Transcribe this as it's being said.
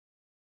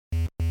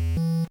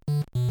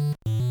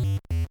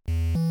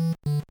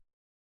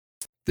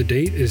The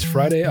date is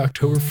Friday,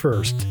 October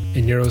 1st,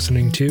 and you're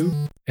listening to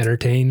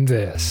Entertain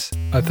This,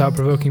 a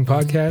thought-provoking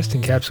podcast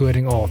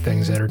encapsulating all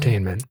things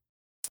entertainment.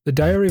 The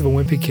Diary of a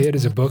Wimpy Kid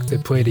is a book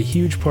that played a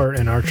huge part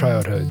in our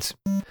childhoods.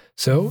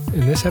 So,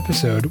 in this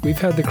episode, we've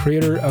had the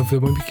creator of the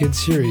Wimpy Kid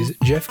series,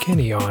 Jeff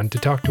Kinney, on to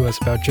talk to us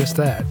about just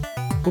that.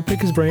 We'll pick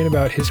his brain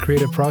about his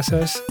creative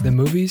process, the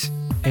movies,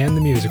 and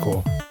the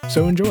musical.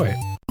 So enjoy.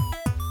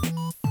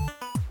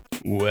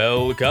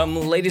 Welcome,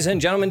 ladies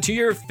and gentlemen, to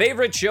your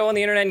favorite show on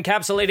the internet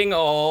encapsulating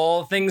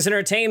all things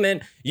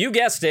entertainment. You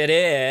guessed it,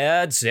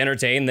 it's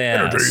Entertain This.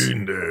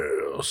 Entertain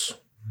This.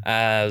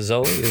 As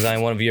always,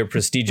 I'm one of your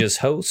prestigious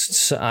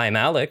hosts. I'm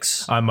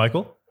Alex. I'm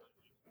Michael.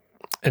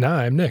 And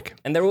I'm Nick.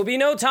 And there will be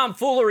no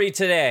tomfoolery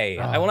today.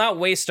 I will not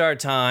waste our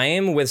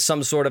time with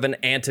some sort of an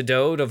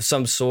antidote of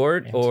some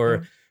sort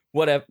or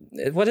whatever.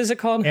 What is it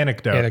called?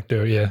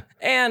 Anecdote, yeah.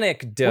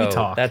 Anecdote. We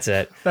talk. That's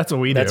it. That's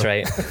what we do. That's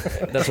right.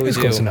 That's what we It's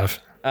do. close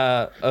enough.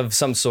 Of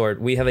some sort.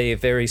 We have a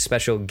very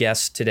special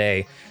guest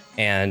today,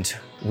 and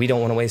we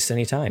don't want to waste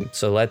any time.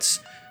 So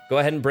let's go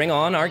ahead and bring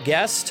on our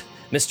guest,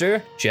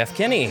 Mr. Jeff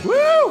Kinney.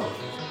 Woo!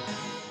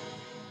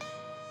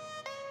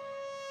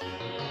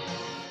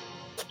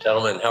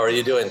 Gentlemen, how are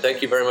you doing?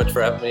 Thank you very much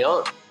for having me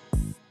on.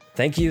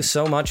 Thank you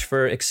so much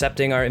for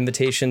accepting our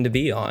invitation to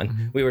be on.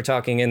 Mm-hmm. We were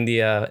talking in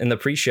the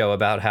pre-show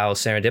about how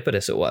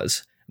serendipitous it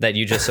was that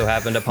you just so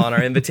happened upon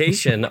our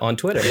invitation on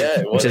Twitter,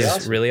 which is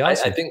awesome. Really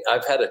awesome. I think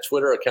I've had a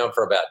Twitter account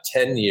for about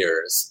 10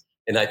 years,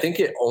 and I think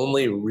it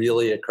only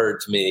really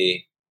occurred to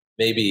me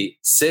maybe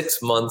 6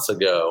 months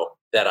ago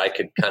that I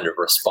could kind of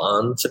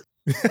respond to.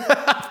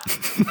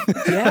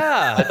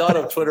 Yeah. I thought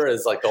of Twitter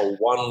as like a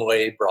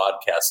one-way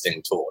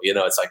broadcasting tool. You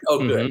know, it's like, oh,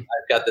 good,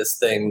 I've got this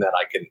thing that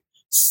I can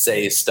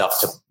say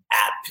stuff to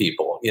at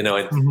people, you know,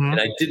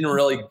 and I didn't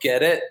really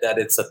get it that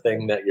it's a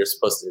thing that you're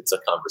supposed to, it's a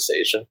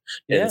conversation.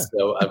 Yeah. And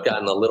so I've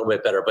gotten a little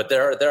bit better, but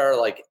there are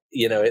like,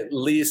 you know, at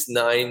least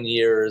 9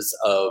 years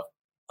of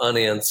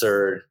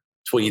unanswered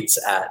tweets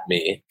at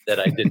me that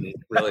I didn't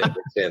really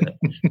understand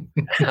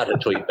how to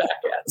tweet back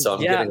at. So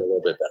I'm getting a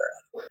little bit better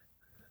at it.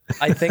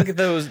 I think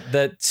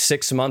that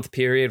 6 month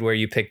period where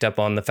you picked up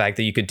on the fact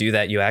that you could do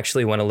that, you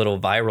actually went a little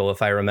viral,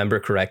 if I remember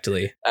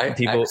correctly.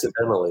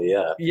 Accidentally,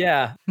 yeah.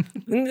 Yeah.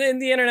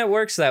 And the internet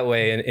works that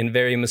way in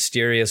very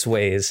mysterious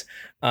ways.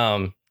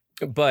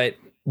 But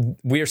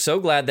we are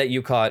so glad that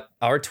you caught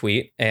our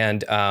tweet,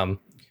 and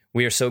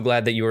we are so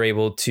glad that you were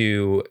able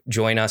to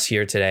join us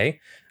here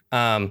today.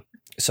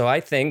 So I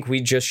think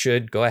we just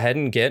should go ahead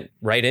and get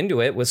right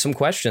into it with some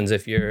questions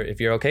if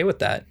you're okay with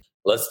that.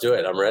 Let's do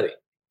it. I'm ready.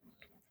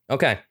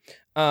 Okay.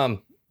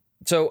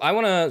 So I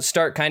want to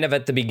start kind of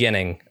at the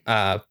beginning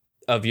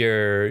of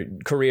your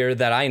career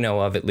that I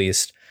know of, at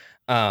least,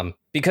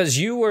 because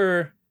you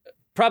were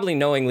probably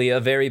knowingly a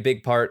very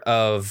big part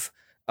of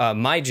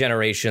my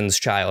generation's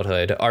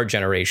childhood, our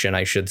generation,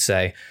 I should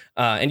say.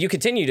 And you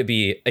continue to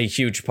be a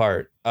huge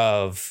part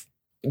of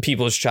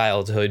people's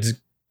childhoods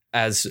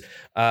as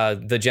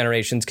the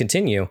generations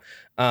continue.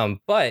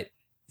 But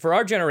for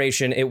our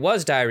generation, it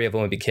was Diary of a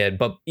Wimpy Kid,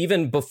 but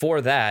even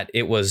before that,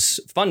 it was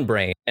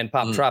Funbrain and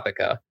Pop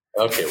Tropica.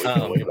 Okay, we're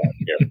going way back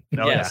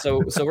here.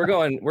 So we're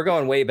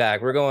going way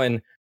back. We're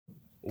going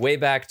way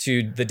back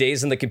to the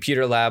days in the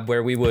computer lab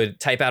where we would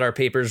type out our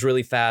papers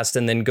really fast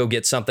and then go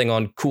get something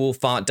on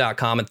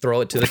coolfont.com and throw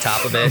it to the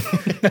top of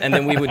it. And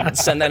then we would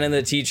send that in to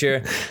the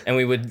teacher, and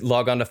we would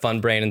log on to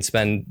Funbrain and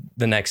spend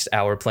the next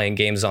hour playing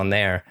games on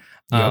there.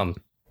 Yep.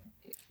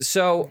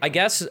 So I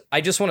guess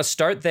I just want to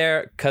start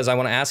there because I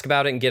want to ask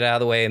about it and get it out of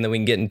the way, and then we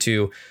can get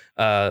into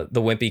the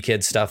Wimpy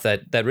Kid stuff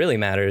that really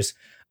matters.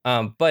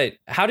 But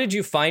how did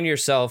you find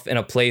yourself in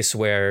a place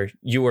where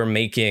you were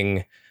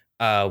making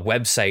a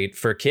website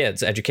for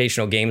kids,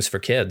 educational games for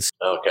kids?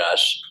 Oh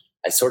gosh,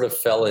 I sort of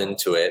fell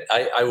into it.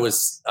 I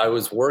was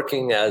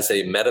working as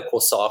a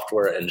medical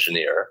software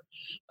engineer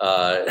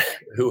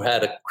who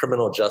had a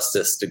criminal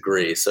justice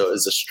degree. So it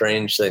was a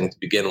strange thing to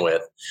begin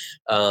with.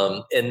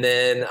 And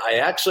then I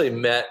actually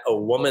met a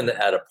woman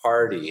at a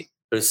party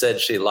who said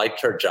she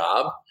liked her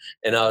job.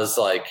 And I was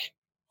like,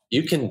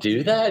 you can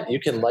do that? You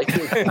can like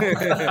your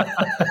job?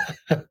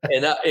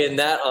 And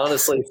that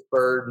honestly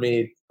spurred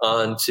me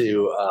on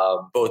to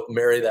both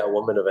marry that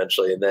woman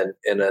eventually and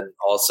then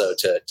also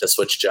to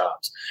switch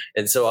jobs.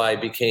 And so I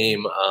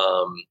became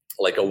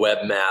like a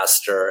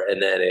webmaster,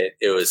 and then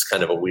it was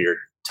kind of a weird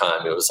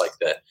time. It was like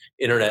the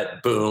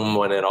internet boom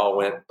when it all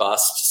went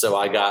bust. So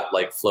I got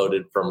like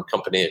floated from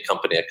company to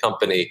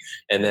company.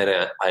 And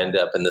then I ended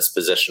up in this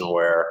position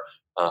where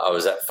I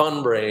was at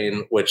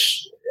Funbrain,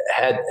 which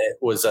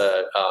was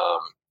a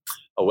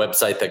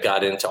website that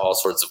got into all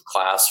sorts of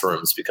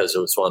classrooms because it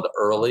was one of the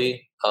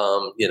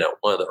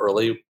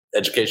early,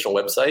 educational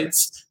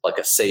websites, like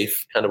a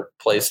safe kind of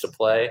place to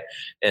play.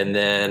 And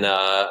then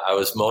I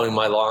was mowing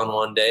my lawn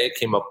one day,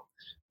 came up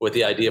with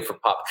the idea for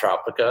Pop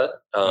Tropica.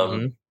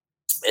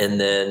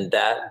 And then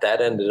that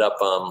ended up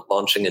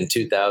launching in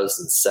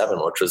 2007,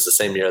 which was the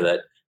same year that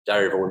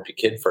Diary of a Wimpy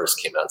Kid first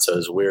came out. So it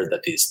was weird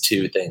that these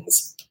two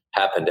things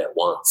happened at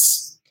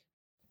once.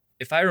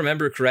 if I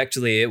remember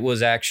correctly, it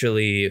was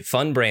actually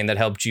Funbrain that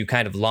helped you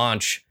kind of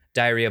launch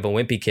Diary of a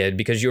Wimpy Kid,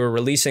 because you were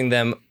releasing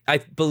them, I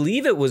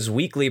believe it was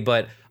weekly,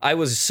 but I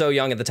was so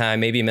young at the time,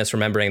 maybe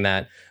misremembering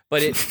that.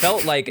 But it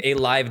felt like a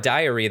live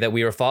diary that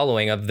we were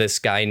following of this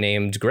guy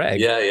named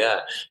Greg. Yeah.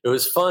 It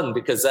was fun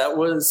because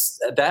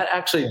that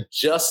actually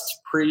just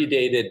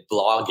predated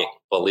blogging,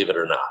 believe it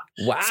or not.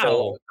 Wow.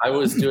 So I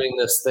was doing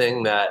this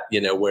thing that,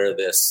 where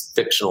this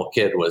fictional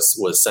kid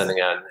was sending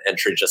out an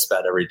entry just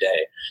about every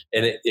day.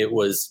 And it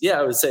was,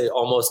 I would say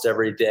almost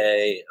every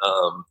day,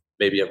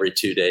 maybe every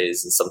 2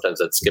 days, and sometimes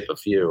I'd skip a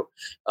few.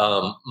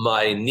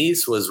 My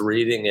niece was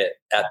reading it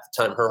at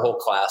the time. Her whole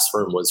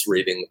classroom was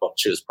reading the book.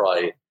 She was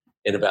probably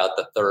in about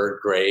the 3rd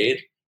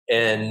grade,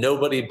 and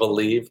nobody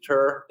believed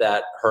her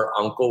that her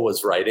uncle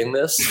was writing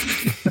this.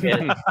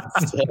 And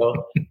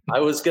so I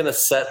was going to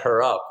set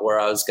her up where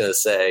I was going to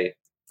say,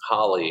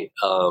 Holly,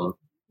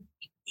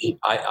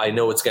 I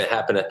know what's going to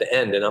happen at the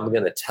end, and I'm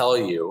going to tell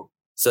you,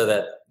 so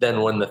that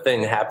then when the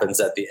thing happens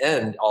at the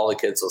end, all the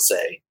kids will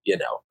say,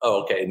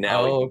 oh, okay,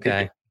 now. Oh,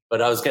 okay.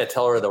 But I was going to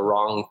tell her the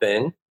wrong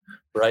thing.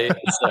 Right.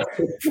 So,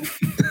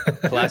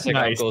 classic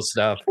uncle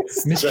stuff.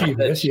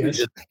 Mischievous,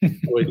 yes.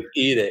 Would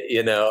eat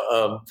it,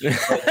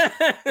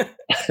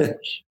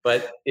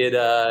 but it,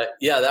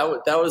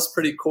 that was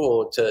pretty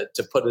cool to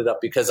put it up,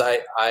 because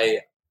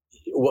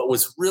what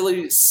was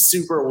really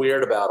super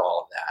weird about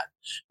all of that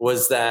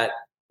was that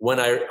when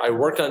I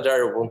worked on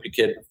Diary of a Wimpy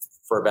Kid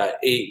for about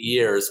 8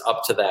 years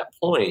up to that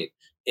point,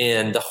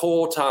 and the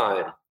whole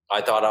time I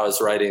thought I was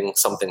writing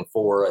something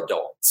for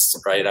adults,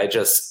 right?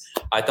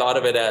 I thought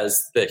of it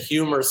as the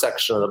humor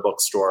section of the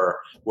bookstore,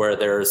 where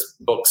there's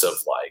books of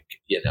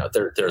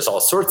there's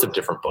all sorts of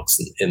different books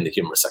in the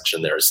humor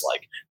section. There's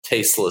like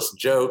tasteless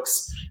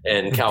jokes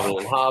and Calvin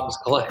and Hobbes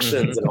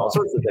collections and all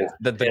sorts of things.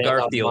 The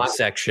Garfield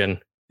section.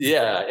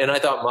 Yeah. And I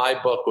thought my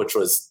book, which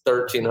was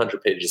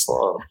 1,300 pages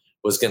long,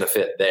 was going to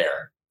fit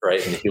there,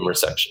 right, in the humor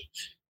section.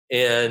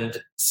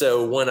 And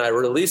so when I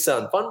released it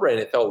on Funbrain,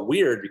 it felt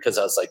weird because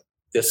I was like,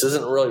 this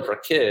isn't really for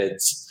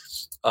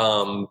kids,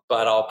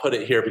 but I'll put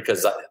it here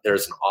because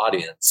there's an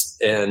audience.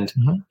 And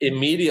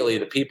immediately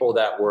the people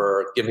that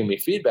were giving me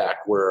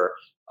feedback were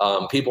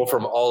people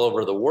from all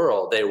over the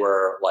world. They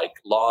were like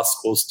law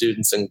school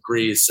students in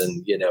Greece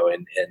and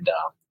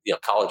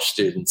college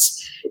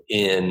students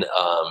in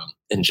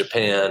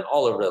Japan,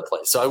 all over the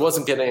place. So I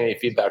wasn't getting any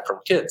feedback from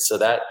kids. So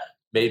that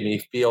made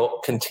me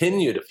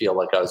continue to feel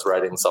like I was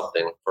writing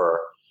something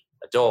for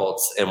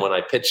adults. And when I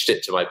pitched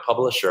it to my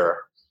publisher,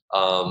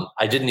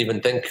 I didn't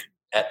even think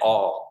at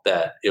all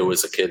that it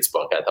was a kid's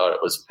book. I thought it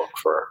was a book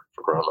for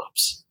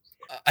grown-ups.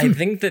 I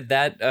think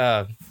that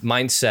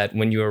mindset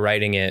when you were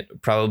writing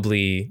it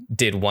probably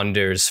did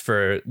wonders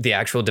for the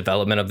actual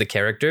development of the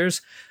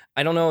characters.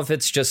 I don't know if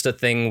it's just a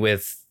thing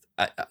with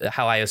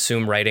how I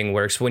assume writing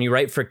works. When you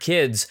write for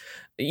kids,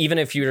 even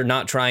if you're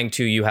not trying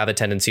to, you have a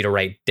tendency to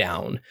write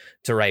down,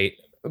 to write.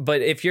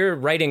 But if you're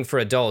writing for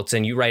adults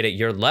and you write at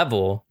your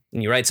level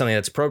and you write something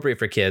that's appropriate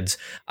for kids,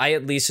 I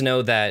at least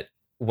know that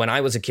when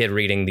I was a kid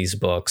reading these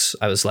books,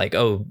 I was like,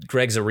 oh,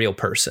 Greg's a real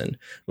person.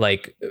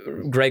 Like,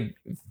 Greg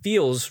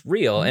feels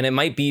real. And it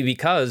might be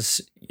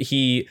because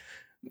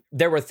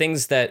there were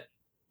things that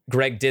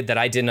Greg did that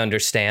I didn't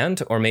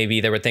understand, or maybe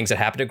there were things that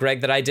happened to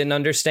Greg that I didn't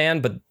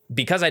understand. But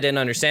because I didn't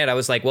understand, I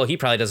was like, well, he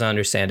probably doesn't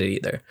understand it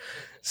either.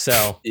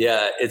 So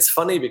yeah, it's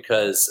funny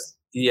because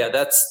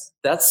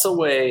that's the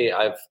way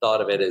I've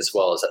thought of it as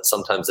well, is that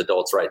sometimes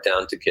adults write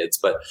down to kids.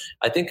 But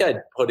I think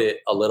I'd put it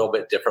a little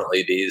bit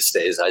differently these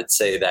days. I'd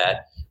say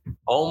that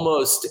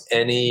almost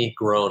any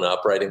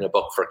grown-up writing a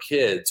book for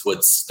kids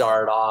would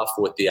start off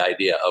with the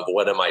idea of,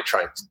 what am I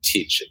trying to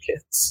teach the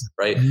kids,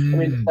 right? I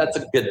mean, that's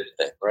a good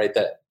thing, right?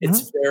 That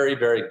it's very,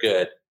 very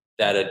good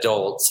that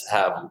adults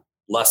have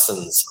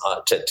lessons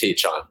to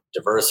teach on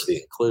diversity,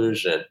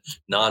 inclusion,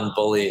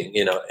 non-bullying,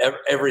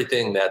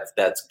 everything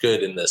that's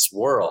good in this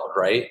world,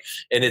 right?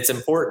 And it's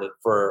important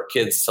for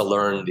kids to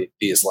learn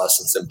these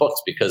lessons in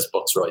books, because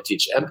books really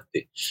teach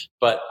empathy.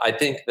 But I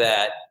think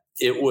that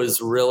it was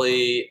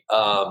really,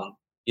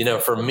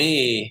 for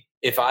me,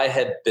 if I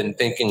had been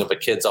thinking of a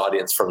kid's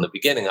audience from the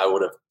beginning, I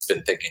would have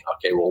been thinking,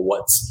 okay, well,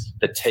 what's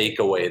the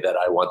takeaway that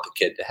I want the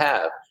kid to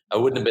have? I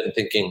wouldn't have been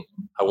thinking,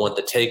 I want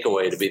the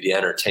takeaway to be the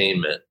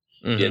entertainment.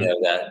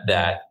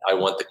 That I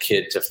want the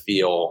kid to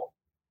feel,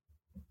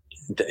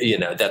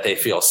 that they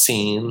feel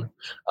seen,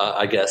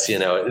 I guess,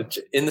 in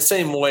the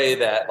same way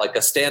that like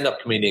a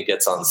stand-up comedian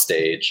gets on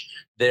stage,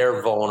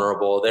 they're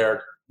vulnerable,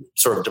 they're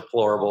sort of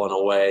deplorable in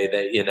a way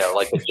that,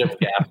 like a Jim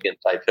Gaffigan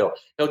type, he'll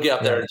get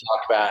up there and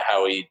talk about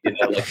how he,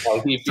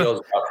 how he feels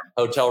about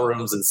hotel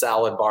rooms and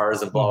salad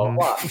bars and blah, blah,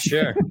 blah.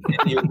 Sure.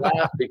 And you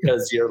laugh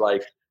because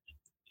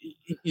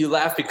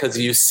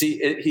you see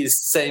it, he's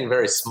saying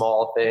very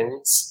small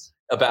things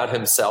about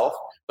himself,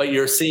 but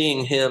you're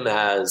seeing him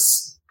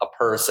as a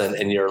person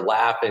and you're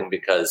laughing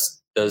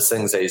because those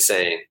things that he's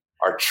saying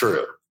are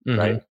true.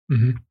 Right.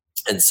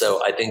 And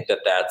so I think that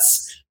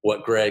that's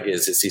what Greg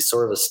is he's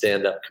sort of a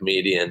stand-up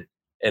comedian,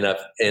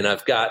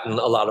 I've gotten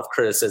a lot of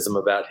criticism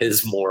about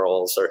his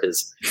morals or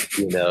his,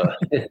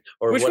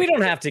 or which we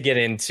don't have to get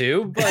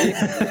into, but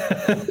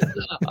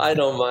I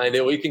don't mind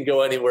it. We can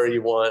go anywhere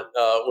you want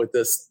with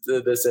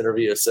this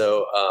interview.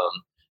 So,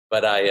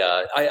 but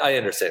I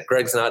understand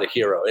Greg's not a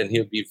hero, and he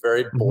would be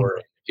very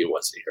boring if he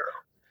was a hero.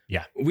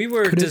 Yeah, we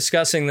were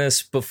discussing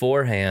this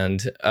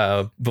beforehand,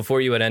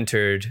 before you had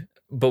entered,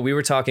 but we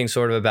were talking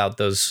sort of about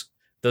those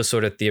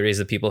sort of theories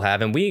that people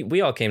have. And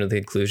we all came to the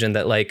conclusion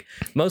that like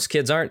most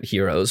kids aren't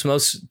heroes.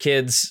 Most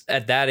kids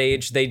at that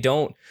age, they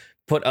don't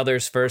put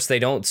others first. They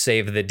don't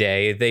save the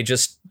day. They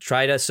just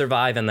try to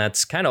survive. And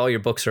that's kind of all your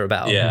books are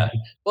about. Yeah.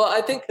 Well, I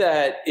think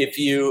that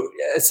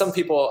some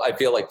people I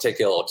feel like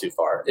take it a little too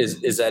far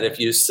is that if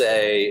you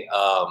say,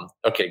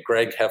 okay,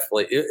 Greg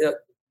Heffley,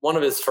 one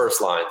of his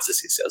first lines is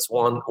he says,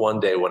 one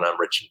day when I'm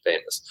rich and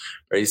famous,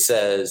 or he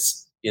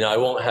says, I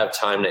won't have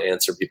time to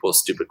answer people's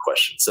stupid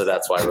questions. So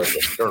that's why I wrote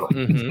this journal.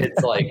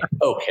 It's like,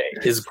 okay,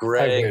 is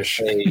Greg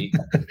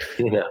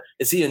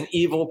is he an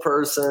evil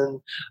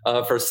person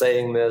for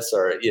saying this?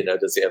 Or,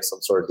 does he have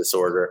some sort of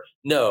disorder?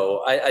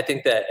 No, I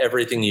think that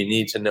everything you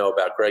need to know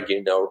about Greg,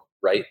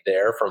 right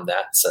there from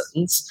that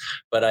sentence.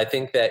 But I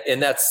think that,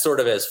 and that's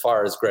sort of as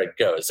far as Greg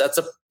goes. That's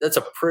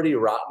a pretty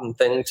rotten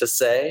thing to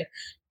say.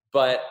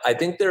 But I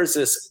think there's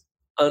this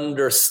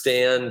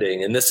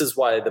understanding, and this is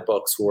why the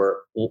books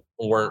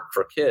weren't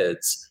for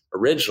kids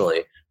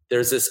originally.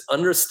 There's this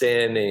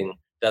understanding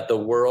that the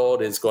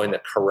world is going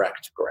to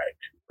correct Greg,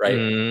 right?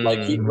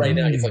 Like right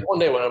now, he's like, one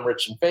day when I'm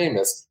rich and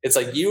famous. It's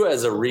like you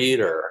as a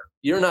reader,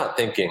 you're not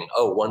thinking,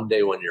 oh, one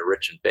day when you're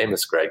rich and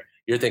famous, Greg.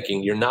 You're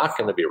thinking you're not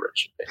going to be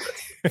rich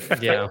and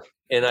famous. Yeah,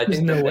 and I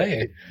think no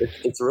way.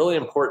 It's really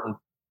important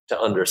to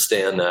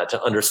understand that,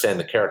 to understand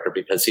the character,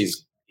 because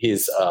he's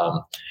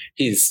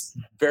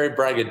very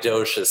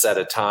braggadocious at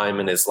a time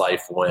in his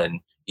life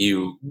when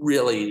you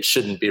really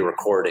shouldn't be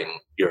recording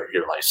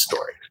your life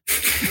story.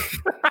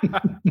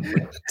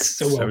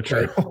 so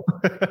true.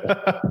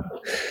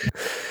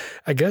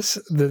 I guess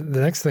the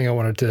next thing I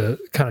wanted to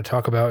kind of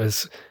talk about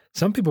is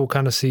some people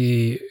kind of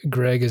see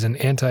Greg as an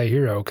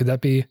anti-hero. Could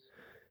that be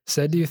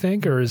said, do you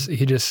think, or is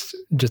he just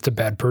a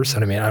bad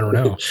person? I mean, I don't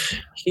know.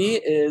 He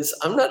is.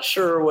 I'm not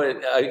sure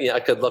what I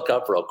could look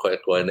up real quick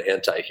what an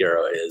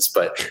anti-hero is,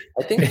 but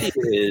I think he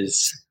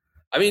is.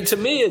 I mean, to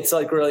me, it's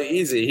like really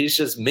easy. He's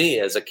just me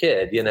as a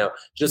kid,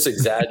 just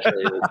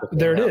exaggerated.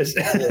 There it is.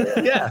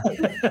 Yeah.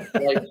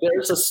 Like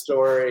there's a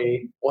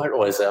story. What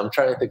was it? I'm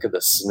trying to think of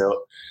the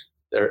snow.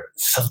 There's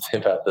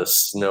something about the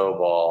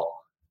snowball.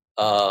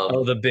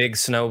 The big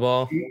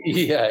snowball.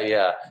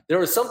 Yeah. There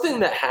was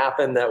something that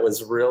happened that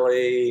was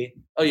really.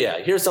 Oh yeah,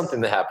 here's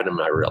something that happened in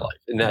my real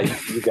life, and now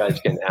you guys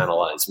can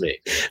analyze me.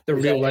 The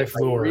real life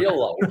lore.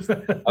 Real life.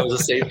 I was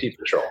a safety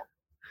patrol,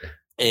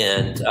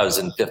 and I was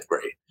in 5th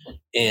grade,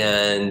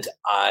 and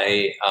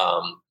I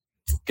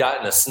got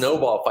in a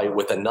snowball fight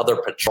with another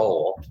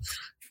patrol,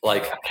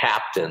 like a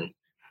captain,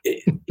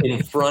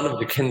 in front of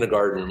the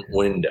kindergarten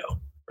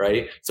window.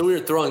 Right, so we were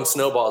throwing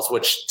snowballs,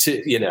 which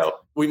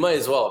we might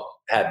as well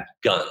had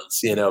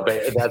guns, but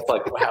that's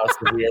like how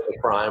severe the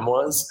crime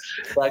was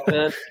back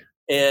then.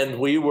 And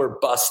we were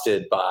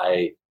busted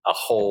by a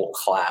whole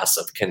class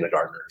of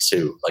kindergartners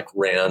who like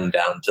ran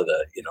down to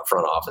the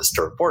front office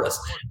to report us.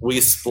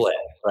 We split,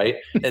 right?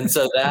 And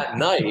so that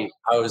night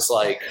I was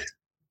like,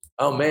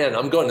 oh man,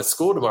 I'm going to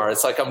school tomorrow.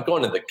 It's like I'm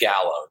going to the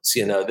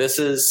gallows. This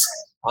is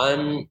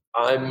I'm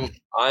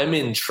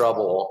in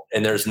trouble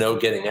and there's no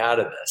getting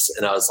out of this.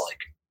 And I was like,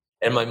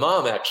 and my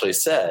mom actually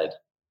said,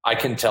 I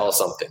can tell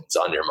something's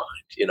on your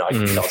mind. I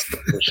can tell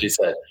something. She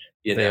said,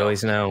 they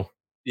always know.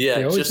 Yeah.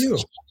 They always do.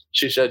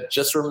 She said,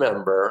 just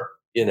remember,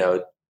 you to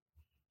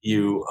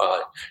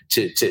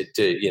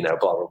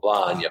blah, blah,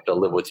 blah, and you have to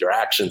live with your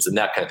actions and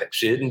that kind of thing.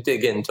 She didn't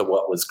dig into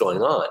what was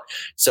going on.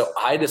 So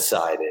I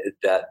decided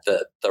that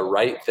the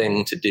right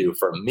thing to do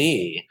for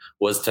me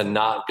was to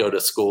not go to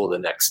school the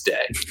next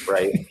day,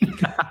 right?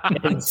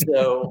 And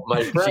so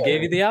my friend... She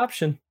gave you the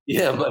option.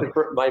 Yeah,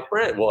 my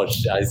friend, well,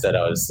 I said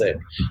I was sick.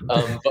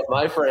 But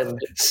my friend,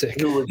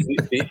 who was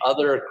the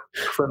other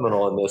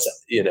criminal in this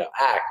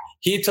act,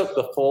 he took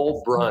the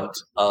full brunt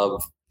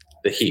of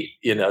the heat,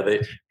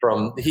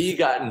 he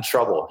got in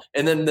trouble.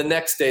 And then the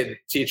next day the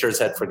teachers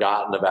had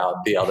forgotten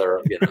about the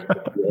other,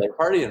 the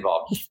party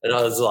involved. And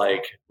I was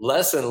like,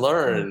 lesson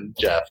learned,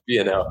 Jeff,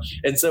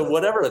 And so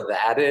whatever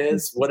that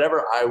is,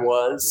 whatever I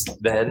was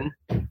then,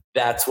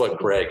 that's what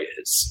Greg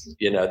is,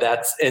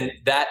 and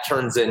that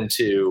turns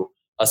into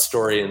a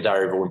story in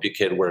Diary of a Wimpy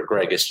Kid where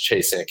Greg is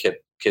chasing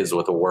kids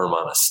with a worm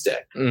on a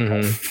stick.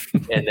 Mm-hmm.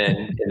 And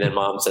then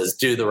mom says,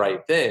 do the right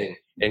thing.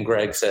 And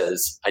Greg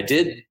says, I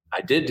did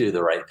do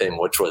the right thing,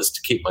 which was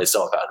to keep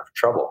myself out of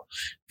trouble.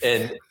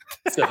 And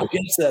so I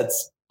guess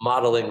that's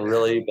modeling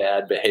really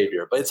bad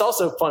behavior, but it's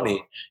also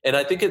funny. And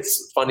I think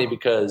it's funny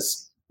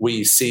because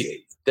we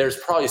see there's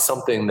probably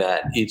something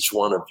that each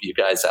one of you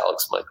guys,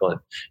 Alex, Michael,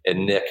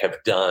 and Nick, have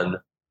done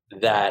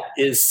that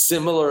is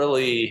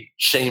similarly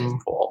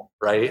shameful,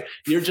 right?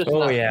 You're just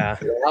not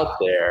out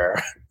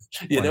there,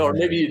 or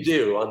maybe you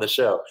do on the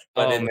show.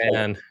 But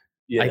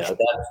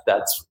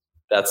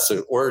that's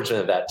the origin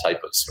of that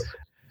type of story.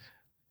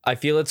 I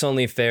feel it's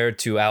only fair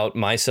to out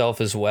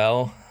myself as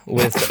well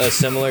with a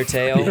similar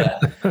tale.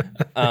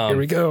 Here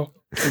we go.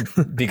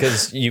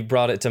 Because you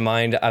brought it to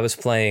mind. I was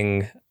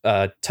playing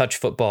touch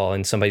football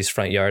in somebody's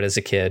front yard as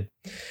a kid.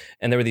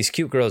 And there were these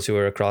cute girls who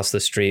were across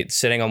the street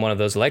sitting on one of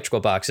those electrical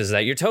boxes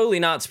that you're totally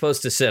not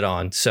supposed to sit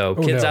on. So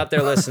kids out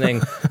there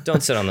listening,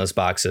 don't sit on those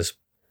boxes.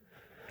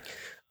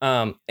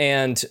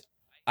 And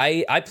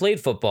I played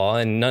football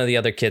and none of the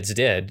other kids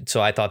did.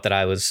 So I thought that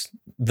I was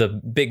the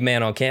big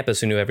man on campus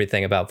who knew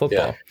everything about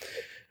football. Yeah.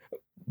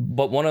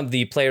 But one of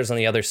the players on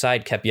the other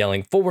side kept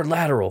yelling, forward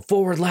lateral,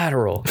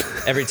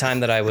 every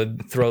time that I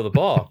would throw the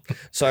ball.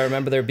 So I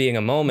remember there being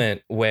a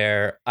moment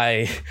where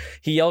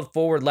he yelled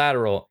forward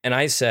lateral and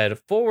I said,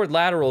 forward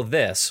lateral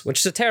this, which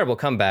is a terrible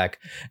comeback.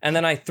 And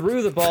then I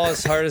threw the ball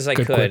as hard as I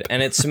could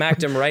and it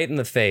smacked him right in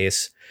the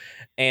face.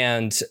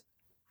 And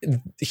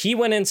he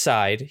went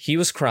inside. He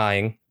was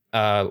crying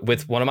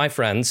with one of my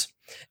friends.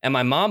 And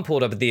my mom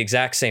pulled up at the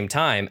exact same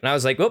time. And I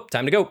was like, oh,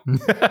 time to go. Got in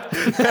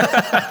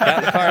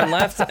the car and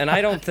left. And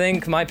I don't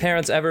think my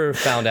parents ever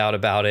found out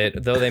about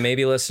it, though they may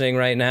be listening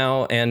right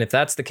now. And if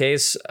that's the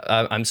case,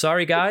 I'm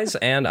sorry, guys.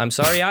 And I'm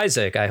sorry,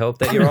 Isaac. I hope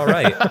that you're all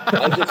right.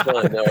 I just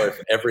want to know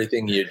if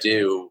everything you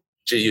do,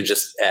 you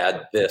just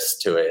add this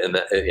to it and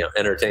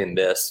entertain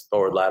this,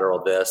 forward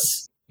lateral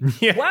this.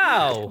 Yeah.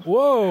 Wow.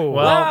 Whoa.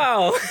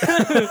 Wow.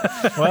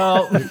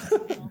 Well,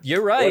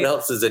 you're right. What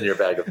else is in your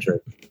bag of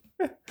tricks?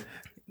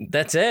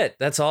 That's it.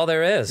 That's all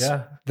there is.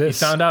 Yeah. You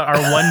found out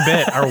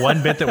our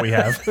one bit that we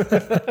have.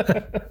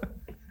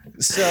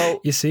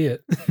 So you see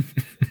it.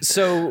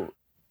 So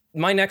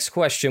my next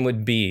question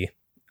would be,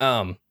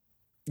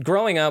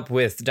 growing up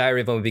with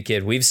Diary of a Wimpy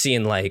Kid, we've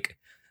seen like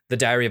the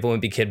Diary of a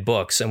Wimpy Kid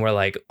books and we're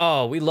like,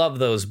 oh, we love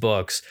those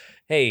books.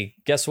 Hey,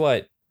 guess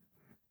what?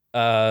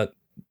 Hold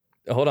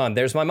on.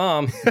 There's my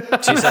mom.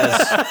 She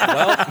says,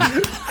 well,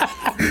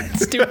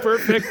 it's too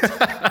perfect.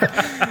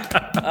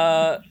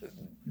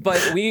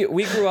 But we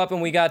grew up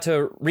and we got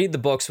to read the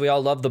books. We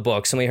all loved the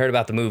books and we heard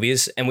about the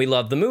movies and we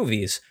loved the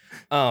movies.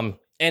 And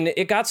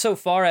it got so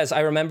far as I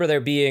remember there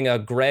being a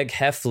Greg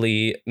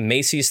Heffley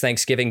Macy's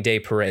Thanksgiving Day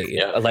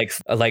Parade,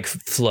 like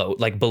float,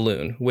 like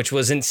balloon, which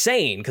was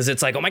insane because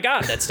it's like, oh my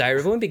God, that's Diary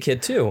of a Wimpy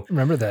Kid too.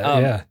 Remember that?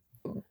 Yeah.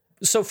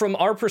 So from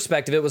our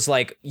perspective, it was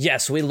like,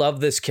 yes, we love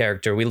this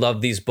character. We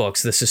love these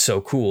books. This is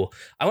so cool.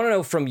 I want to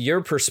know from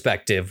your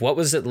perspective, what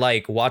was it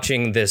like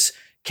watching this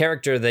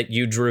character that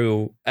you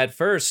drew at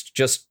first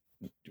just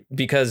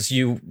because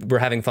you were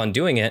having fun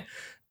doing it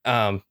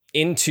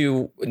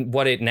into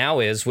what it now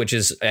is, which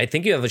is, I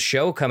think you have a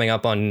show coming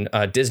up on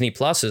Disney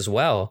Plus as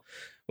well,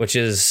 which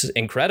is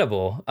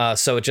incredible.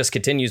 So it just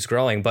continues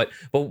growing. But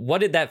what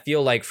did that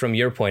feel like from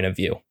your point of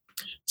view?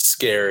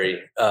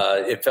 Scary.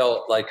 It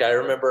felt like, I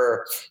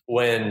remember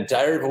when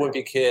Diary of a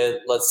Wimpy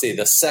Kid, let's see,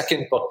 the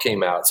second book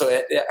came out.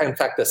 So in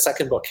fact, the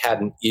second book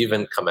hadn't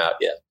even come out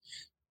yet.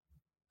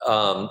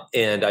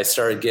 And I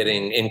started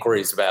getting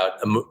inquiries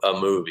about a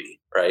movie,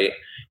 right?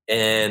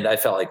 And I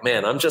felt like,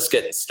 man, I'm just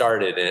getting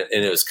started. And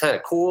it was kind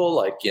of cool.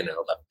 Like,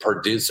 the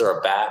producer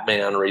of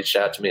Batman reached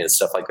out to me and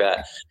stuff like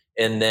that.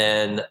 And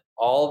then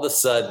all of a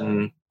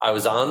sudden I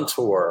was on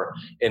tour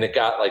and it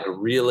got like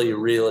really,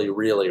 really,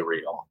 really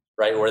real,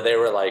 right? Where they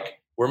were like,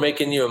 we're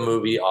making you a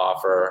movie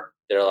offer.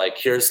 They're like,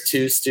 here's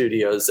 2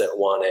 studios that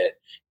want it.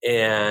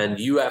 And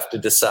you have to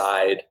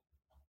decide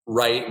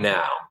right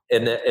now.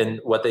 And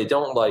what they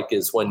don't like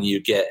is when you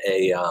get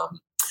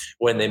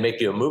when they make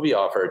you a movie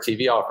offer, a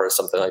TV offer, or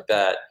something like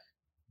that,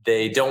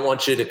 they don't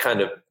want you to kind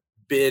of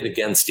bid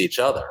against each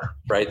other,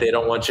 right? They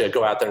don't want you to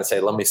go out there and say,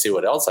 let me see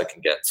what else I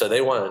can get. So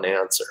they want an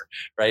answer,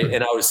 right?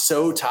 And I was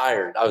so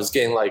tired. I was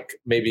getting like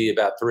maybe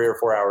about 3 or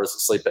 4 hours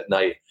of sleep at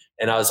night.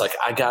 And I was like,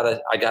 I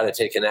gotta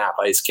take a nap.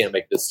 I just can't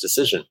make this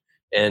decision.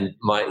 And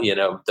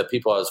the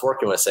people I was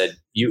working with said,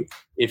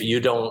 if you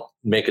don't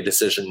make a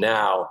decision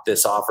now,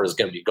 this offer is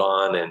going to be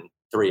gone in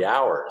 3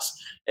 hours.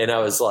 And I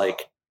was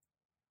like,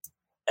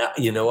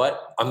 you know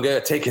what? I'm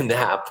going to take a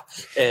nap.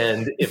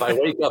 And if I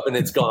wake up and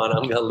it's gone,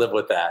 I'm going to live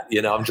with that.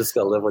 I'm just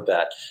going to live with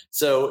that.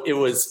 So it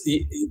was,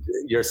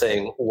 you're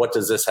saying, what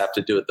does this have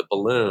to do with the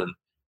balloon?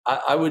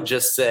 I would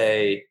just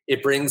say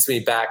it brings me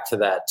back to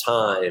that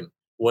time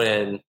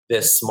when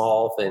this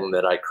small thing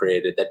that I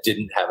created that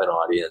didn't have an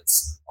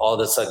audience all of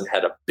a sudden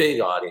had a big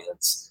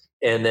audience.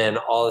 And then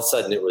all of a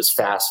sudden it was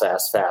fast,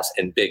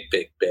 and big.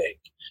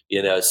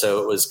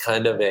 So it was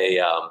kind of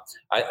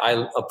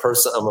I'm a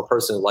person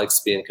who likes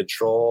to be in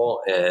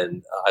control,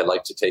 and I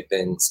like to take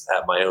things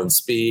at my own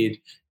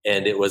speed.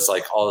 And it was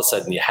like all of a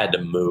sudden you had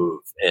to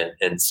move.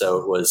 And so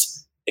it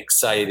was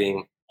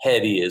exciting.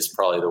 Heady is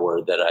probably the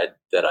word that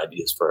I'd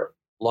use for it.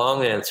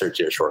 Long answer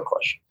to your short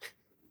question.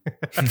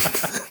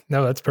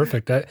 No, that's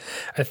perfect. I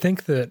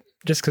think that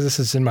just because this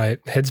is in my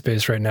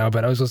headspace right now,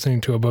 but I was listening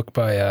to a book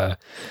by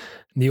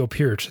Neil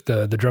Peart,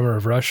 the drummer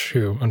of Rush,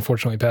 who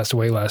unfortunately passed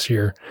away last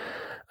year.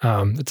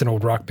 It's an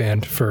old rock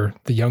band for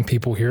the young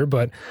people here,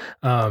 but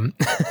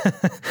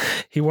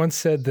he once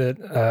said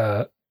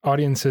that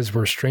audiences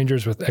were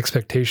strangers with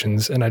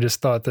expectations. And I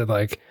just thought that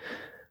like,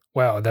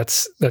 wow,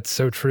 that's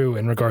so true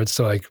in regards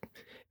to like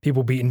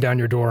people beating down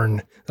your door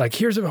and like,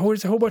 here's a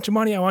whole bunch of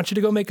money. I want you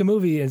to go make a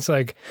movie. And it's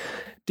like,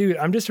 dude,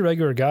 I'm just a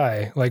regular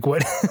guy. Like,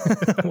 what,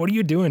 what are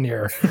you doing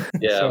here?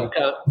 Yeah,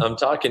 So- I'm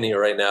talking to you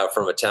right now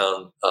from a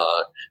town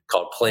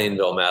called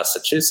Plainville,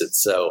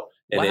 Massachusetts. So,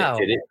 and Wow.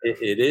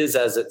 it is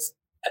as it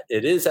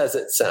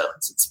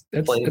sounds. It's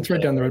That's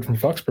right down the road from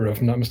Foxborough, if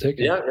I'm not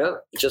mistaken. Yeah,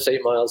 just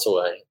 8 miles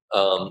away.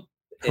 Home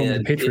of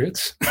the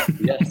Patriots.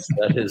 Yes,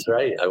 that is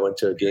right. I went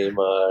to a game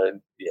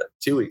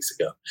 2 weeks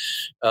ago.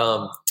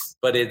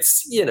 But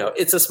it's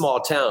it's a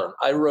small town.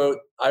 I wrote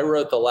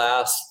the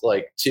last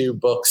like 2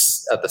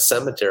 books at the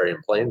cemetery in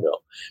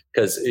Plainville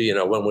because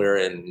when we were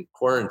in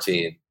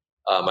quarantine,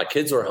 my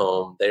kids were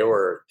home. They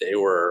were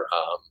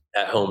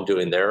at home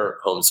doing their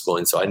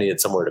homeschooling, so I needed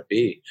somewhere to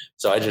be.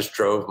 So I just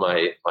drove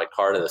my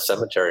car to the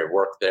cemetery and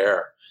worked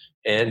there.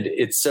 And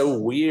it's so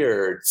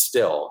weird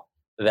still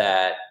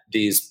that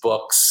these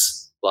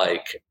books,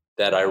 like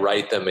that, I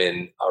write them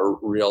in a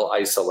real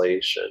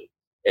isolation.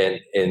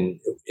 And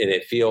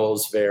it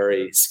feels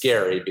very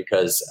scary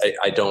because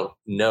I don't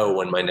know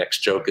when my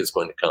next joke is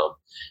going to come.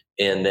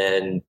 And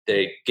then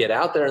they get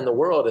out there in the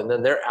world, and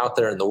then they're out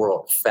there in the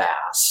world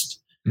fast,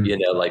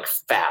 like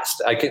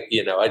fast. I can,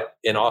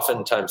 and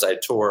oftentimes I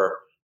tour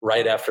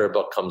right after a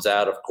book comes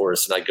out, of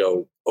course, and I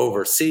go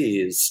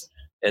overseas,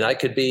 and I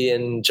could be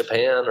in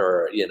Japan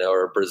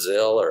or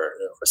Brazil or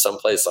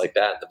someplace like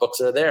that. The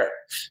books are there,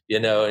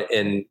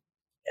 and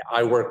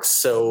I work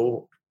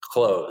so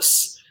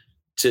close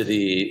to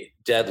the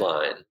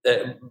deadline,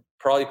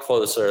 probably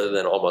closer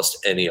than almost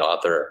any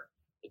author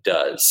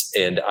does.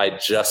 And I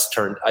just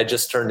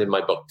turned in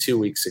my book 2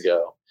 weeks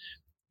ago,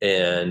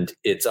 and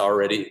it's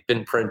already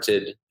been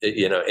printed,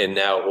 and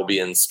now it will be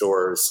in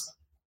stores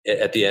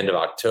at the end of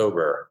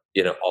October,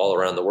 all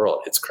around the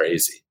world. It's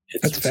crazy.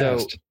 That's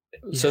fast.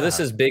 So this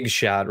is Big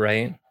Shot,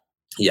 right?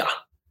 Yeah.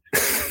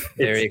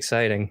 Very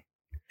exciting.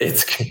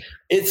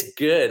 It's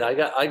good. I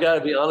got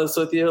to be honest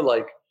with you.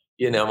 Like,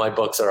 my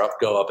books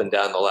go up and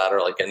down the ladder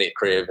like any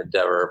creative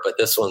endeavor, but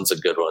this one's a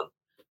good one.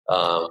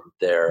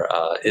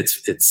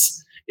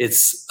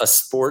 It's a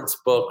sports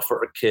book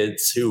for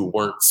kids who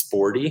weren't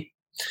sporty.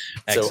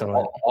 Excellent.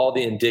 So all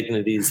the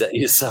indignities that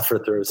you suffer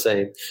through,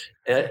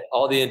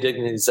 all the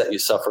indignities that you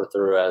suffer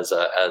through as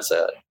a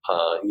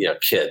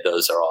kid,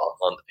 those are all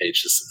on the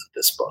pages of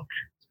this book.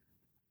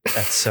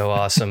 That's so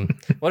awesome.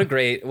 What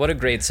a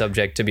great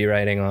subject to be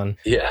writing on.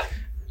 Yeah.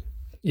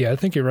 Yeah, I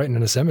think you're writing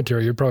in a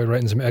cemetery. You're probably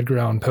writing some Edgar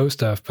Allan Poe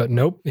stuff, but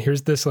nope.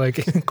 Here's this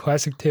like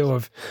classic tale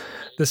of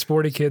the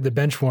sporty kid, the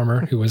bench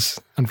warmer, who was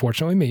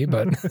unfortunately me,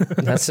 but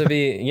has to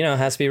be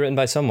written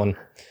by someone.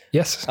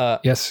 Yes.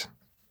 Yes.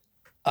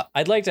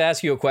 I'd like to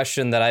ask you a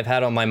question that I've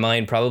had on my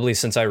mind probably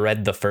since I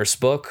read the first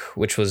book,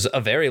 which was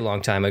a very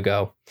long time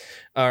ago.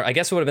 Or I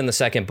guess it would have been the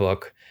second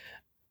book.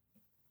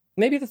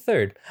 Maybe the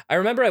third. I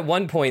remember at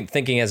one point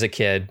thinking as a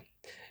kid,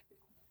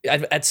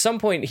 at some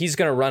point he's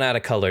going to run out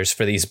of colors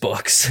for these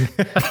books.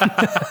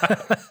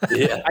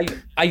 Yeah.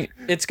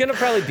 It's going to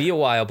probably be a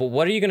while, but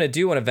what are you going to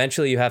do when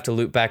eventually you have to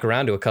loop back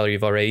around to a color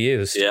you've already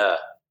used? Yeah.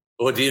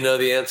 Well, do you know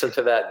the answer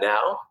to that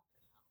now?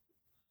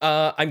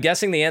 I'm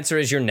guessing the answer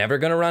is you're never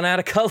going to run out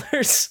of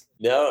colors.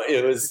 No,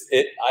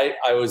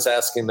 I was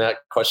asking that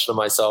question to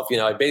myself.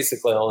 I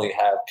basically only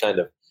have kind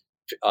of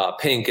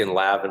pink and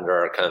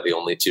lavender are kind of the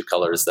only 2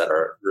 colors that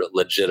are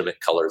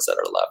legitimate colors that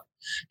are left.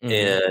 Mm-hmm.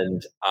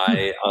 And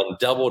on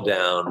Double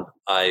Down,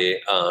 I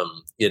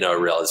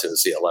realized it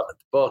was the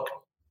 11th book.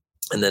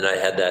 And then I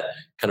had that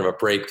kind of a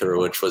breakthrough,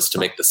 which was to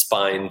make the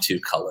spine 2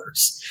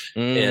 colors.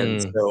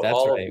 And so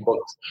all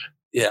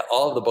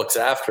of the books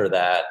after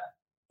that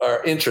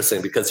are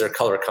interesting because they're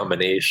color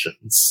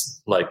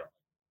combinations,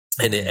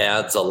 and it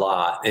adds a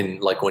lot.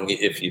 And like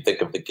if you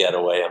think of The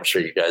Getaway, I'm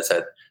sure you guys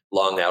had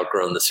long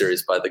outgrown the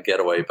series by The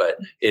Getaway, but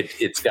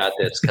it's got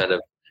this kind of,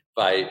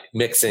 by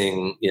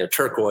mixing,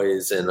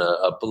 turquoise and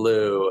a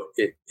blue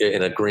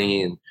in a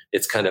green,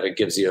 it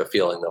gives you a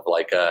feeling of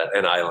like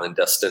an island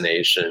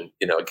destination,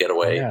 a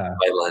getaway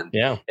island.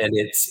 Yeah. And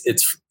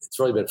it's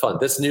really been fun.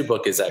 This new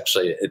book is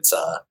actually, it's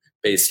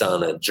based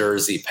on a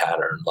jersey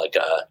pattern,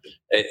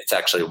 it's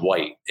actually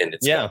white and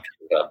it's got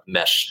a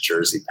mesh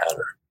jersey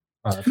pattern.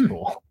 Oh, that's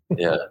cool.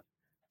 Yeah.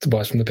 It's a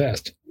blast from the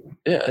past.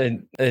 Yeah.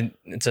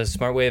 It's a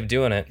smart way of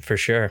doing it for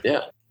sure.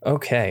 Yeah.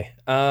 Okay.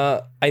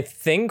 I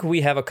think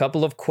we have a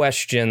couple of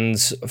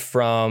questions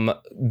from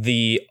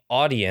the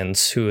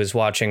audience who is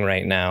watching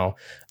right now.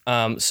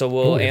 So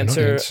we'll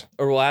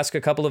we'll ask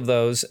a couple of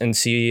those and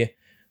see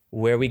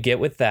where we get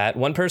with that.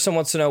 One person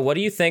wants to know, what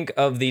do you think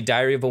of the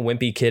Diary of a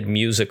Wimpy Kid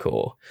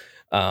musical?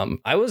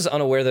 I was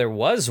unaware there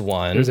was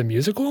one. There's a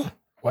musical?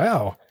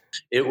 Wow.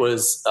 It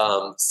was,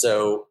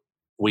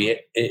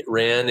 it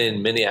ran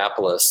in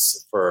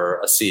Minneapolis for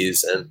a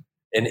season,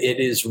 and it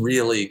is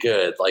really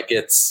good.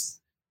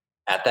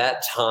 At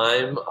that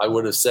time, I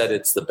would have said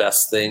it's the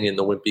best thing in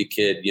the Wimpy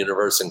Kid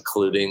universe,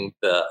 including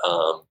the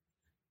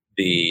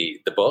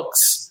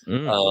books.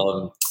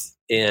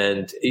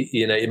 and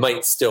it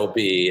might still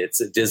be.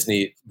 It's a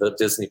Disney. The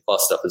Disney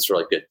Plus stuff is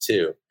really good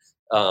too,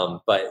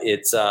 but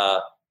it's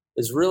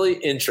really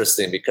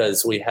interesting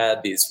because we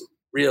had these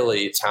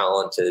really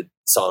talented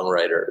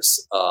songwriters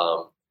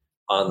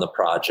on the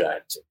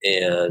project,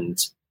 and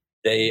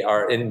they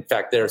are, in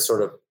fact, they're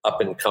sort of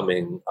up and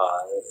coming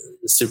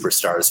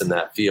superstars in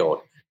that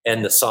field.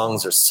 And the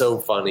songs are so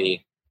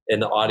funny,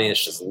 and the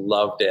audience just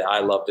loved it. I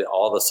loved it.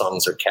 All the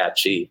songs are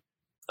catchy.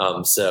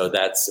 So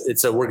that's it.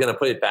 So we're going to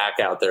put it back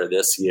out there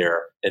this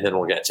year, and then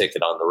we're going to take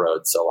it on the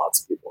road so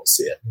lots of people will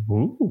see it.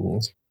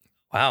 Ooh.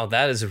 Wow,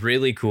 that is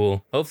really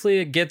cool. Hopefully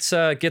it gets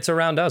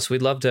around us.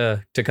 We'd love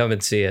to come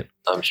and see it.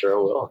 I'm sure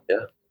it will.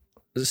 Yeah.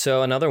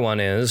 So another one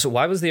is,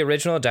 why was the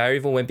original Diary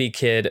of a Wimpy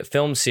Kid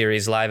film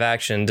series live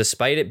action,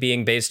 despite it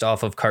being based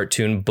off of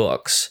cartoon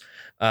books?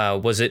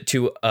 Was it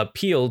to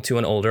appeal to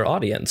an older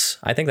audience?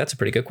 I think that's a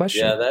pretty good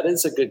question. Yeah, that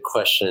is a good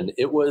question.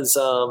 It was,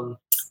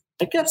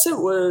 I guess it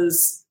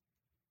was,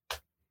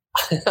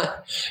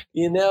 I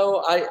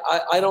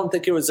don't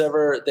think it was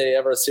they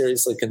ever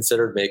seriously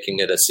considered making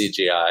it a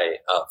CGI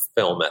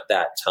film at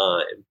that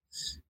time.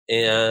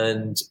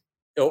 And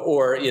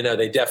or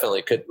they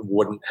definitely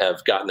wouldn't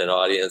have gotten an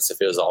audience if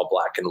it was all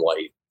black and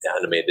white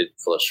animated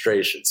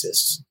illustrations.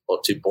 It's a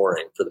little too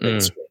boring for the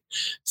big screen.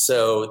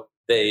 So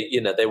they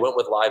went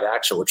with live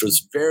action, which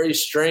was very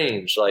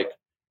strange. Like,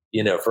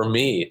 for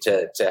me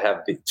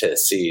to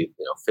see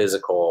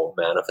physical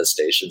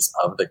manifestations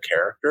of the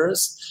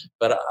characters.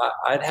 But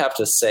I'd have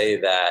to say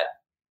that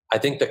I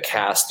think the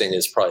casting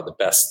is probably the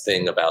best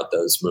thing about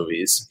those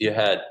movies. You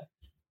had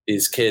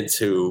these kids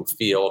who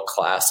feel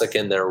classic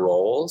in their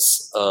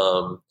roles.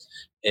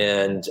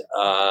 And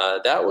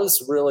that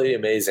was really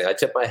amazing. I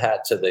tip my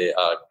hat to the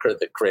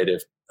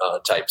creative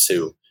types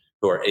who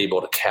are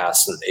able to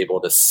cast and able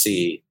to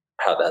see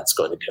how that's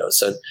going to go.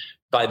 So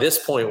by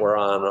this point, we're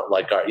on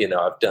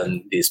I've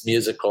done these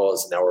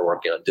musicals, and now we're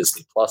working on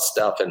Disney Plus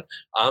stuff, and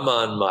I'm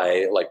on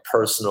my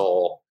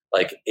personal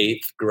 8th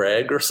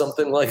Greg or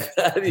something like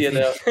that.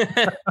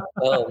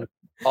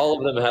 All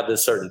of them have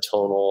this certain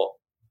tonal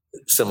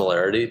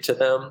similarity to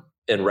them,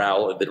 and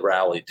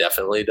Rowley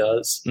definitely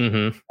does.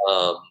 Mm-hmm.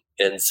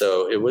 And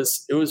so it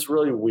was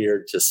really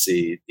weird to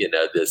see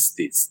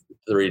these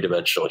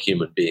 3-dimensional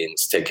human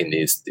beings taking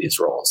these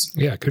roles.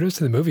 Yeah, kudos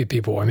to the movie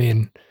people. I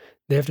mean,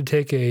 they have to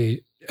take a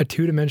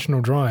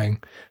 2-dimensional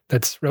drawing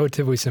that's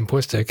relatively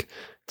simplistic.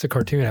 It's a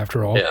cartoon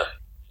after all. Yeah.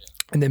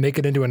 And they make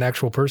it into an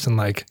actual person.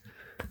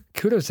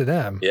 Kudos to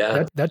them.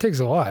 Yeah. That takes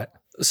a lot.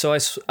 So I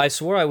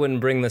swore I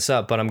wouldn't bring this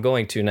up, but I'm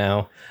going to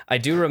now. I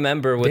do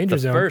remember with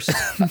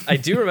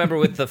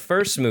the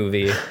first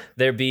movie,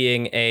 there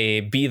being a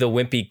Be the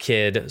Wimpy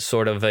Kid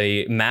sort of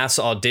a mass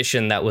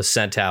audition that was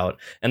sent out.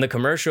 And the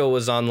commercial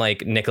was on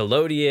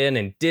Nickelodeon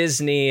and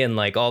Disney and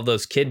all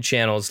those kid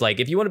channels.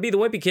 If you want to be the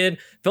Wimpy Kid,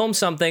 film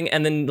something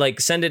and then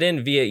send it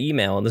in via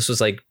email. And this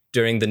was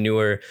during the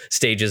newer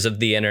stages of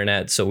the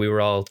internet. So we were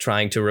all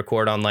trying to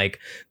record on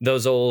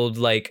those old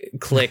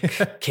click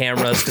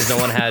cameras because no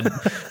one had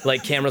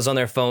cameras on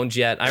their phones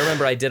yet. I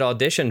remember I did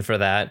audition for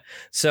that.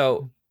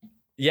 So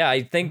yeah,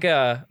 I think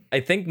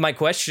my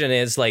question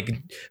is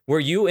were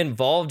you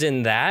involved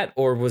in that,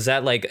 or was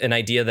that an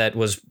idea that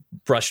was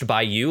brushed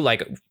by you,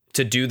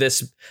 to do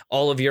this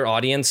all of your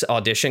audience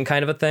audition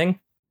kind of a thing?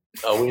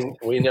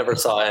 We never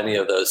saw any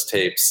of those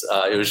tapes.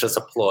 It was just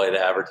a ploy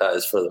to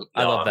advertise for them.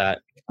 I love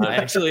that. I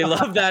actually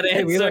love that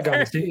answer. We like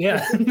honesty.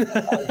 Yeah.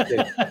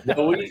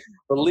 No,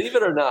 believe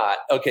it or not.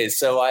 Okay,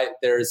 so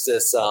there's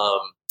this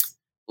it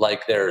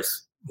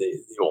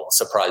won't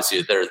surprise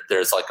you.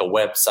 There's a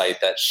website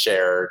that's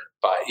shared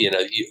by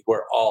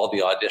where all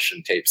the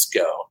audition tapes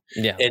go.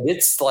 Yeah, and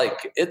it's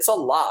a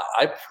lot.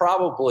 I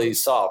probably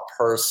saw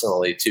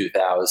personally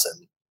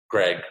 2,000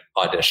 Greg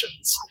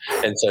auditions,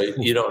 and so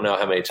you don't know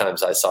how many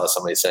times I saw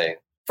somebody saying,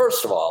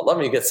 first of all, let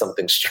me get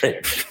something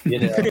straight,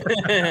 and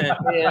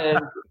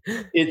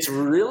it's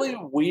really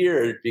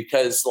weird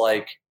because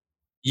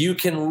you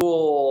can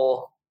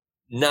rule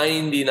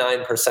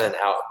 99%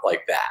 out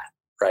like that.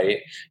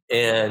 Right.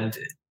 And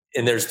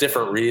there's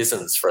different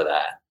reasons for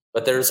that,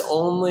 but there's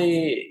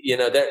only,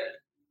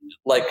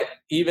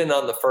 even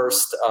on the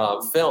first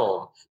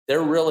film,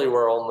 there really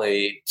were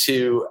only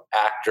 2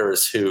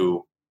 actors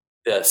who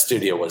the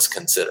studio was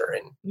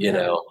considering,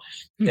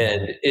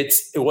 and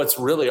what's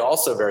really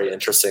also very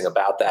interesting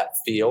about that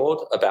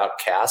field, about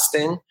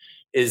casting,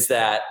 is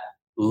that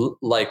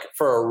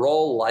for a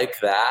role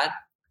like that,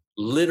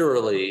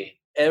 literally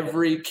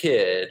every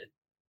kid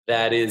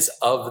that is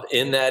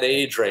in that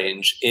age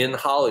range in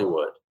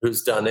Hollywood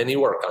who's done any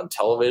work on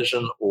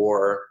television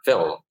or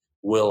film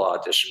will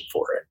audition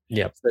for it.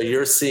 Yep. So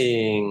you're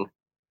seeing,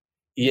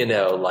 you're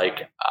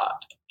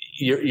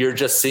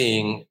just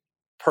seeing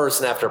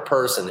person after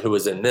person who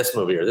was in this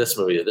movie or this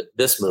movie or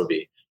this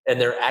movie, and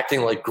they're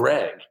acting like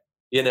Greg,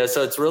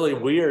 so it's really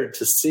weird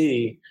to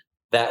see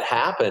that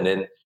happen.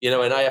 And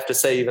and I have to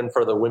say, even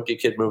for the Wimpy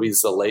Kid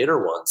movies, the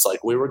later ones,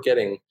 like we were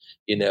getting,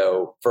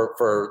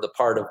 for the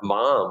part of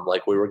mom,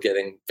 like we were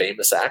getting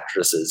famous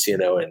actresses,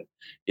 and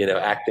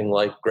acting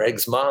like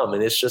Greg's mom.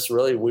 And it's just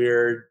really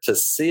weird to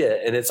see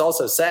it. And it's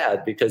also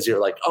sad because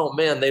you're like, oh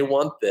man, they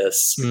want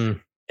this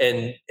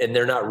and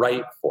they're not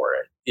right for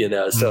it,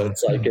 So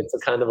it's like,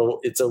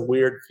 it's a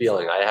weird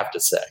feeling, I have to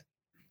say.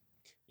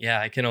 Yeah,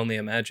 I can only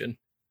imagine.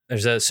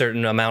 There's a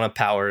certain amount of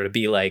power to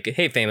be like,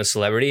 hey, famous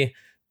celebrity,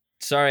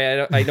 sorry,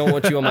 I don't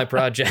want you on my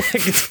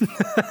project.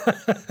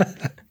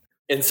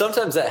 And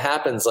sometimes that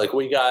happens. Like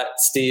we got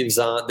Steve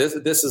Zahn.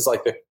 This is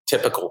like the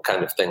typical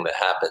kind of thing that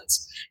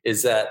happens.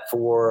 Is that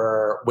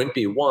for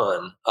Wimpy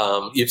 1?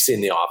 You've seen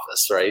The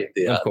Office, right?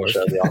 Of course.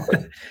 The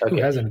Office. Okay.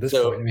 Who hasn't at this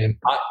point? I mean,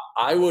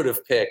 I would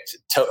have picked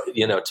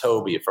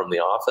Toby from The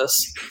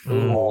Office.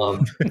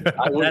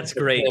 That's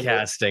great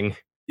casting.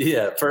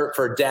 Yeah,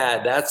 for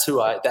Dad, that's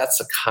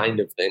the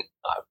kind of thing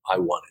I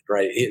wanted,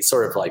 right? It's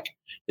sort of like,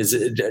 is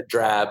it a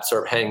drab,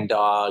 sort of hang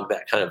dog,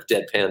 that kind of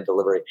deadpan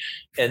delivery.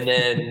 And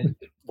then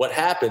what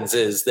happens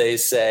is they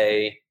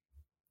say,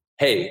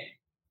 hey,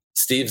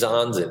 Steve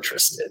Zahn's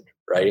interested,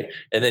 right?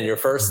 And then your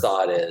first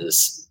thought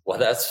is, well,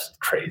 that's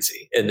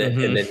crazy. And then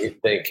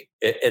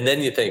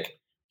you think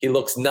he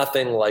looks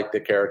nothing like the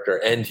character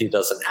and he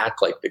doesn't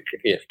act like the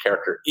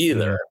character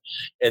either.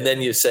 And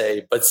then you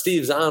say, but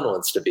Steve Zahn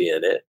wants to be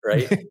in it,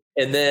 right?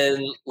 And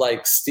then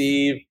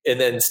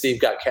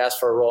Steve got cast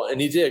for a role and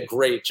he did a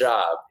great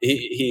job.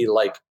 He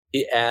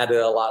added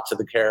a lot to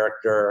the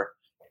character.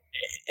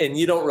 And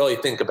you don't really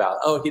think about,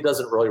 he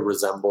doesn't really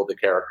resemble the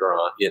character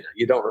on,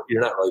 you're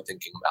not really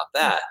thinking about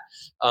that.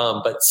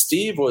 But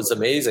Steve was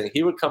amazing.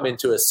 He would come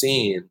into a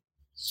scene.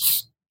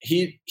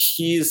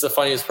 He's the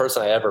funniest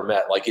person I ever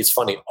met. Like he's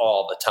funny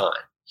all the time.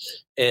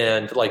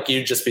 And like,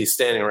 you'd just be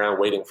standing around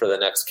waiting for the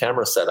next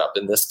camera setup.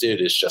 And this dude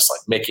is just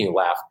like making you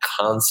laugh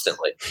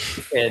constantly.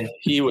 And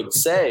he would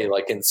say,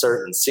 like in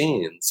certain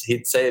scenes,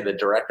 he'd say the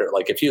director,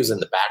 like if he was in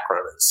the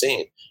background of the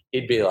scene,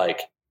 he'd be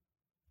like,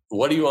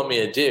 what do you want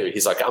me to do?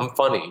 He's like, I'm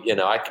funny.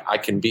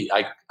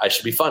 I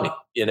should be funny,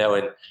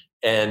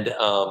 and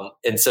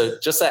so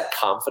just that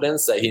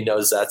confidence that he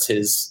knows that's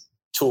his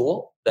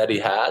tool that he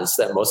has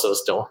that most of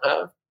us don't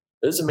have.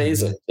 It was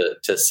amazing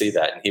to see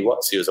that. And he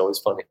was always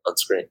funny on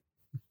screen.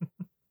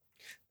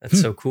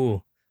 That's so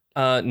cool.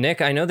 Nick,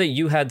 I know that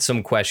you had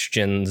some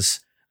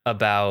questions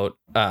about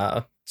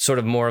sort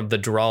of more of the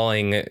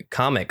drawing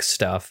comic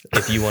stuff.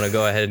 If you want to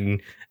go ahead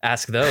and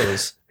ask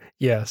those.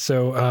 Yeah.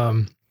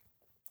 So,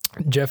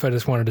 Jeff, I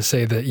just wanted to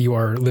say that you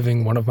are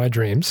living one of my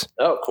dreams.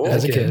 Oh, cool.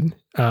 As a kid,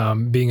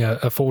 being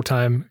a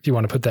full-time, if you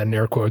want to put that in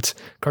air quotes,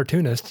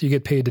 cartoonist, you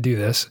get paid to do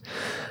this.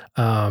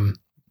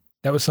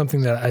 That was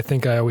something that I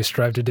think I always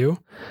strive to do.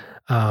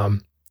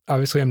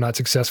 Obviously, I'm not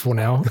successful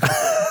now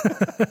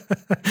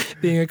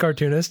being a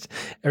cartoonist.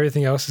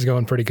 Everything else is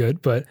going pretty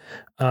good, but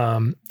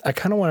I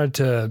kind of wanted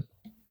to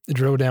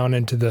drill down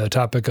into the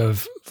topic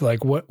of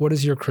like, what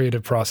is your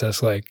creative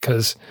process like?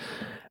 Because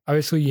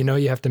obviously,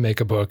 you have to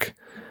make a book.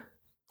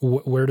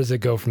 Where does it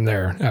go from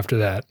there after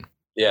that?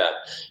 Yeah.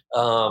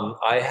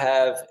 I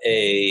have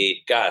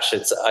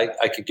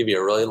I could give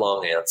you a really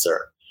long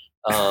answer.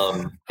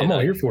 I'm all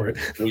here for it.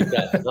 We've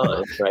got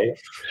time, right?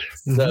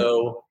 Mm-hmm.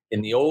 So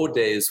in the old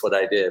days, what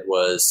I did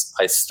was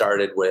I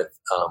started with,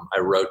 I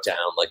wrote down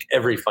like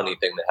every funny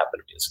thing that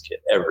happened to me as a kid,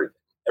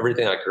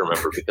 everything I could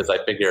remember, because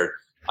I figured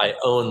I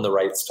own the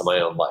rights to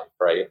my own life,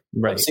 right?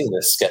 I've seen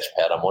this sketch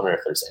pad. I'm wondering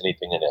if there's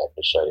anything in it I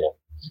can show you.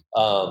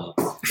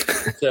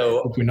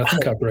 So hopefully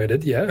nothing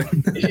copyrighted. Yeah.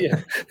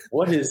 Yeah.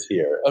 What is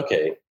here?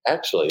 Okay.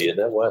 Actually, you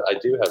know what? I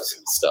do have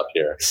some stuff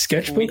here.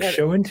 Sketchbook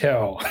show and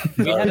tell.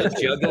 We had a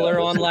juggler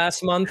on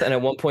last month, and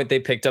at one point they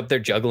picked up their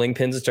juggling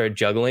pins and started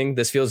juggling.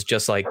 This feels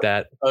just like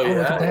that. Oh, yeah.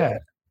 Look at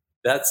that.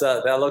 That's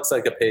that looks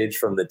like a page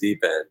from the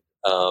deep end,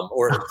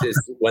 or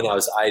just when I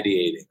was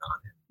ideating on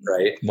it.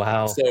 Right.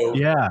 Wow. So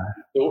yeah,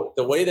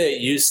 the way that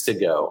it used to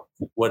go,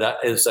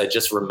 I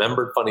just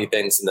remembered funny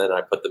things and then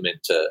I put them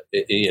into,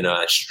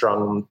 I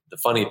strung the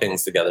funny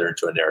things together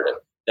into a narrative.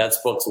 That's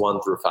books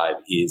 1 through 5,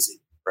 easy.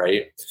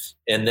 Right.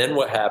 And then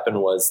what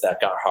happened was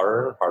that got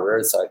harder and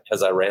harder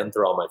because I ran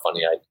through all my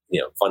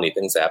funny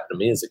things that happened to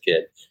me as a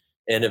kid.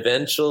 And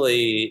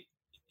eventually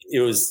it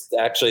was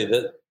actually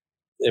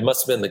it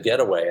must have been The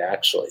Getaway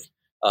actually,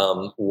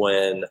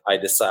 when I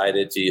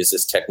decided to use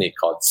this technique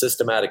called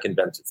systematic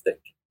inventive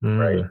thinking.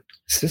 Right.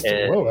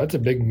 Whoa, that's a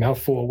big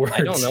mouthful of words.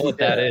 I don't know what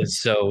that is.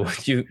 So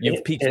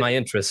you've piqued my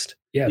interest.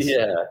 Yes.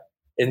 Yeah.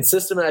 In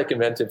systematic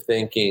inventive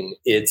thinking,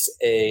 it's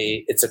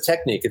a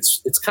technique.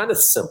 It's kind of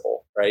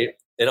simple, right?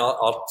 And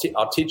I'll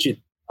teach you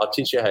how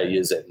to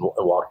use it and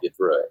walk you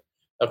through it.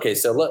 Okay.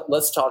 So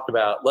let's talk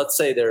about, let's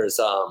say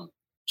there's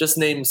just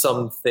name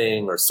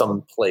something or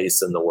some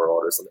place in the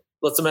world or something.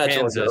 Let's imagine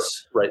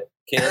Kansas. Right.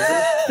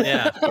 Kansas.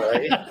 Yeah. All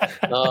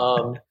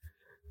right.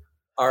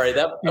 All right.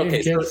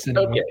 Okay.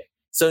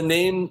 So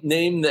name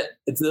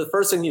the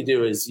first thing you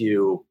do is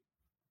you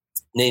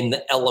name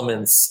the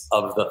elements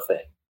of the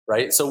thing,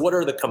 right? So what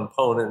are the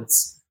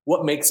components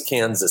what makes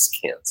Kansas,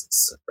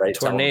 right?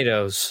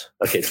 Tornadoes.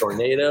 Okay,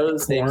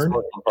 tornadoes. Name some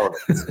more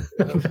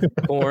components.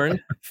 Corn,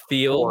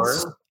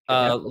 fields,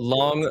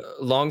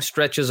 long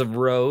stretches of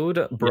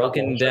road,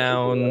 broken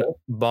down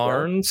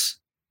barns.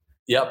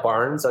 Yep,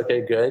 barns.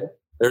 Okay, good.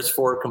 There's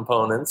 4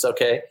 components.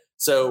 Okay,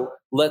 so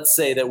let's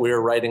say that we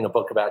were writing a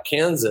book about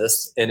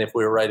Kansas, and if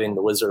we were writing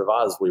The Wizard of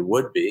Oz, we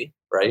would be,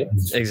 right?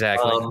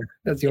 Exactly.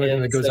 That's the only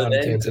thing that goes on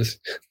in Kansas.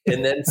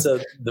 And then, so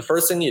the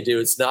first thing you do,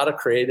 it's not a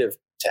creative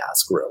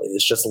task, really.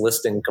 It's just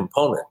listing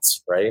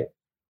components, right?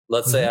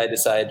 Let's say I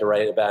decided to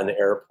write about an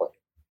airplane.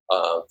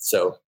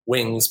 So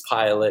wings,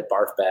 pilot,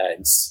 barf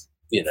bags,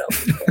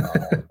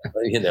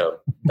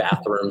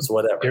 bathrooms,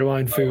 whatever.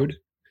 Airline food.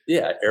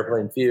 Yeah,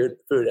 airplane food,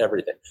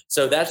 everything.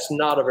 So that's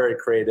not a very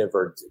creative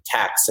or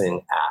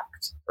taxing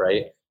act,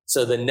 right?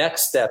 So the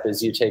next step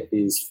is you take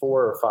these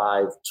 4 or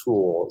 5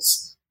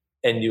 tools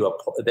and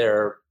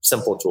they're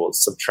simple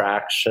tools: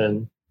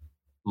 subtraction,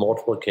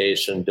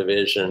 multiplication,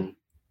 division,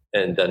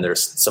 and then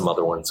there's some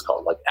other ones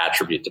called like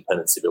attribute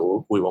dependency, but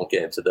we won't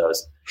get into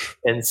those.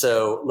 And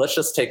so let's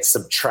just take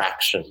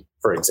subtraction,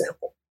 for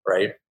example,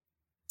 right?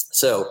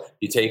 So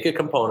you take a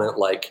component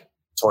like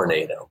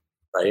tornado,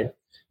 right?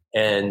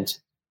 And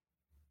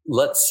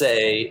let's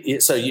say,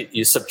 so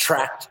you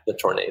subtract the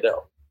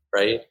tornado,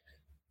 right?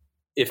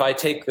 If I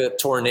take the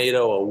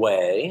tornado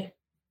away,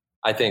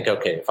 I think,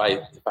 okay, if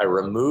I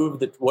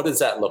remove what does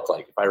that look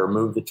like? If I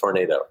remove the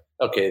tornado,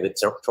 okay, the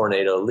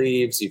tornado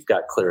leaves, you've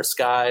got clear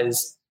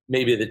skies.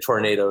 Maybe the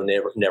tornado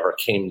never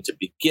came to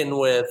begin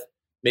with.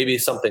 Maybe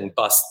something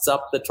busts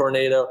up the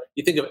tornado.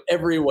 You think of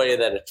every way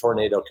that a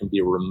tornado can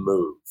be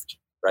removed,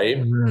 right?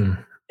 Mm-hmm.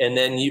 And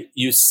then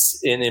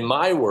and in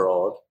my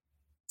world,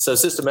 so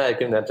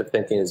systematic inventive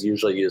thinking is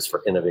usually used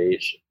for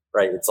innovation,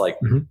 right? It's like,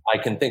 I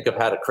can think of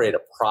how to create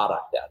a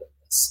product out of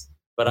this,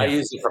 but I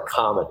use it for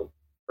comedy,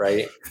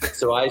 right?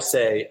 So I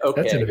say,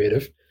 okay, that's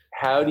innovative.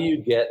 How do you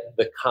get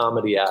the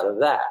comedy out of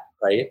that,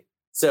 right?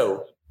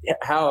 So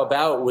how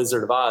about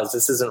Wizard of Oz?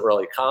 This isn't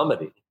really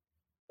comedy,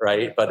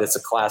 right? But it's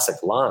a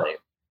classic line.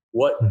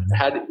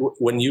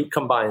 When you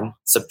combine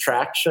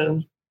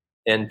subtraction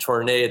and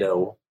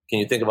tornado, can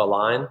you think of a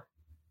line?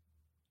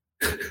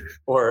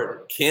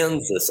 Or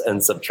Kansas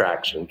and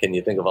subtraction, can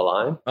you think of a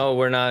line? Oh,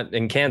 we're not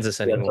in Kansas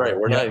anymore. That's right.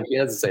 We're not in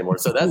Kansas anymore.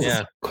 So that's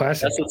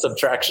classic. That's a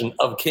subtraction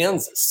of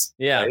Kansas.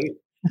 Yeah. Right?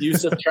 You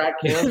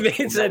subtract Kansas.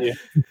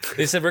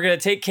 they said we're going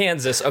to take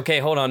Kansas. Okay,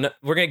 hold on.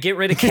 We're going to get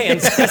rid of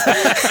Kansas.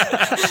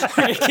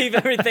 We're going to keep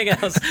everything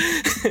else.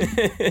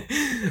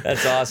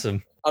 That's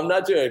awesome. I'm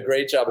not doing a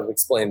great job of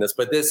explaining this,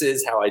 but this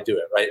is how I do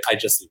it, right? I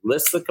just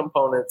list the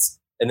components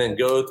and then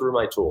go through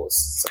my tools: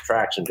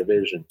 subtraction,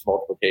 division,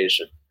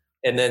 multiplication.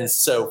 And then,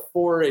 so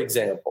for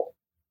example,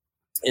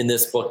 in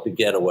this book, The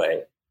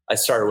Getaway, I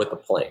started with the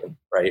plane,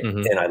 right?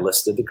 Mm-hmm. And I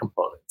listed the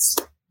components.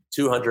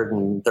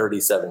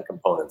 237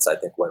 components, I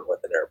think, went with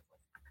an airplane.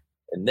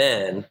 And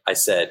then I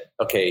said,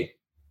 okay,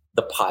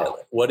 the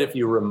pilot. What if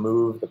you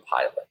remove the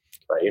pilot,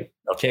 right?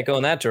 Okay. Can't go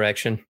in that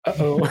direction.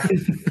 Uh-oh.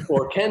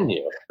 Or can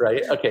you,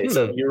 right? Okay,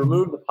 so you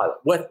remove the pilot.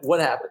 What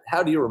happened?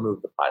 How do you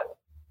remove the pilot?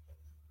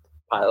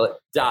 Pilot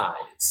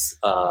dies.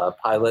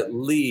 Pilot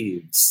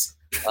leaves.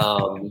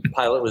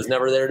 Pilot was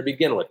never there to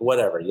begin with.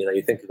 Whatever,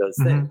 you think of those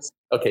things.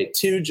 Okay,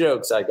 2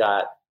 jokes I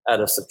got out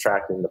of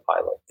subtracting the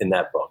pilot in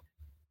that book,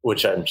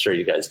 which I'm sure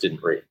you guys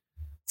didn't read.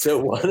 So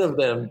one of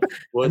them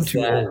was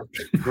that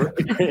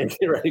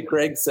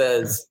Greg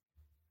says,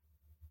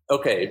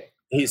 okay,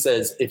 he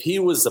says, if he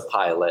was the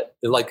pilot,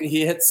 like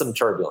he hits some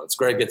turbulence.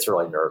 Greg gets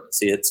really nervous.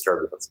 He hits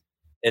turbulence.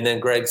 And then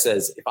Greg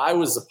says, if I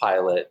was the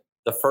pilot,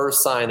 the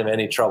first sign of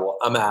any trouble,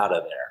 I'm out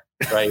of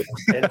there, right?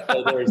 And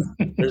so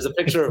there's a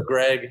picture of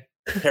Greg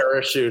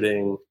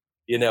parachuting,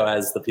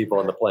 as the people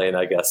on the plane,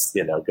 I guess,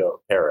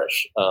 go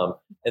perish.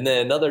 And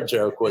then another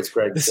joke was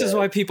Greg. This is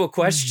why people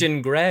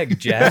question Greg,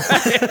 Jeff.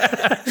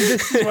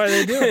 This is why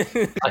they do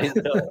it. I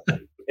know.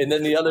 And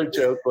then the other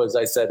joke was,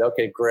 I said,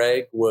 okay,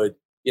 Greg would,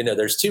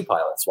 there's 2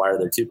 pilots. Why are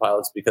there 2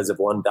 pilots? Because if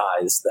one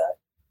dies, that,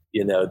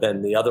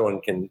 then the other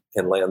one can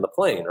land the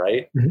plane,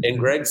 right? Mm-hmm. And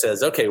Greg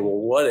says, okay, well,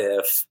 what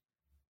if,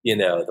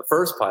 the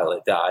first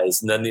pilot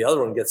dies and then the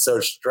other one gets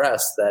so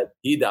stressed that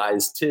he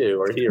dies too,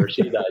 or he or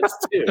she dies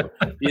too,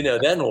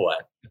 then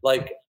what?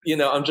 Like,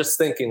 I'm just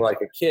thinking like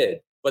a kid,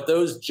 but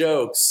those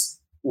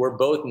jokes were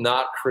both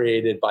not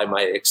created by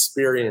my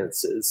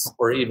experiences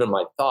or even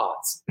my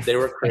thoughts. They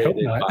were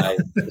created by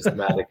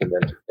systematic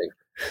inventive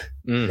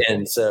thinking.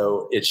 And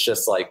so it's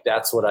just like,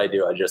 that's what I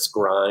do. I just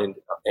grind.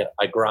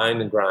 I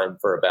grind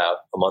for about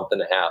a month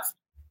and a half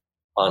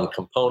on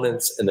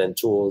components and then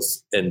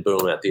tools, and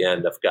boom, at the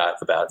end, I've got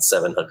about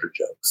 700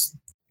 jokes.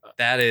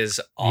 That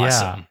is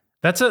awesome.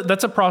 Yeah.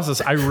 That's a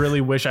process I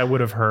really wish I would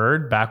have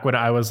heard back when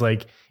I was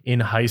like in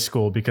high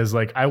school, because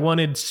like I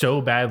wanted so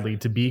badly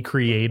to be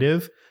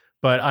creative,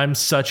 but I'm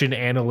such an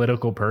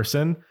analytical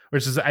person,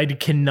 which is I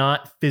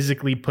cannot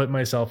physically put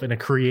myself in a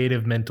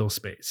creative mental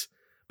space.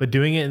 But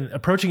doing it and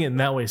approaching it in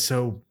that way is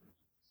so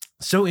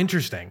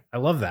interesting. I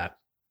love that.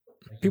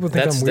 People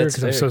think I'm weird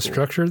because I'm so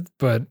structured,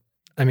 but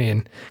I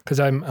mean, because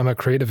I'm a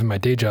creative in my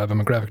day job.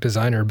 I'm a graphic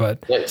designer,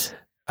 but Nice.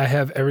 I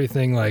have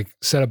everything like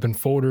set up in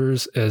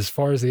folders as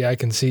far as the eye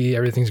can see.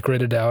 Everything's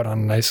gridded out on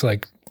a nice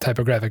like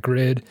typographic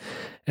grid.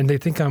 And they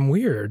think I'm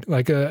weird.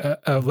 Like a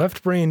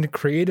left-brained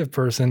creative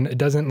person, it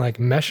doesn't like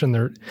mesh in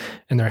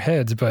their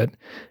heads, but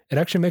it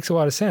actually makes a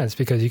lot of sense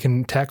because you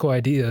can tackle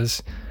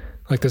ideas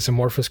like this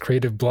amorphous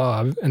creative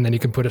blob, and then you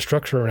can put a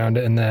structure around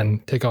it and then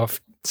take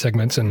off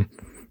segments and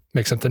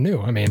make something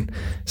new. I mean,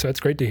 so it's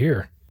great to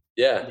hear.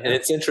 Yeah. And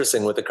it's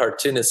interesting with the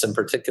cartoonists in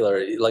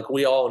particular, like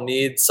we all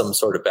need some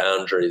sort of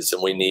boundaries,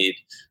 and we need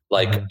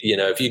like, you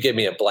know, if you give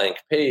me a blank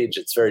page,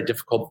 it's very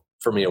difficult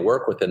for me to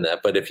work within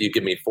that. But if you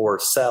give me 4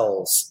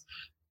 cells,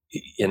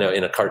 you know,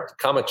 in a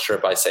comic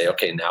strip, I say,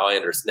 okay, now I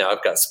understand. Now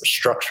I've got some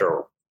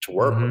structure to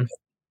work with.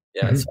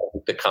 Yeah. So I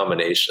think the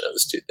combination of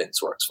those two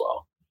things works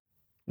well.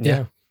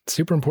 Yeah.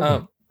 Super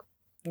important.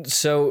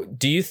 So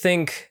do you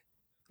think,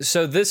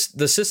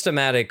 the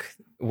systematic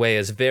way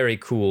is very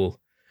cool,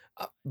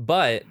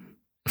 but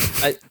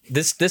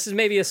this is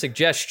maybe a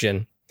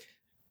suggestion.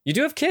 You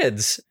do have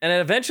kids, and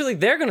eventually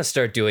they're going to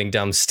start doing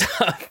dumb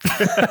stuff.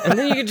 And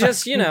then you can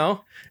just, you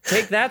know,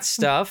 take that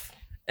stuff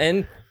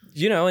and,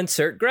 you know,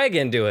 insert Greg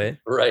into it.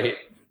 Right.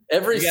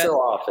 Every so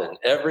often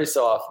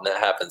that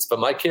happens. But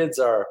my kids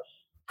are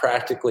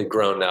practically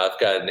grown now. I've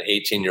got an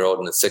 18-year-old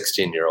and a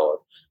 16-year-old.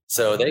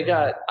 So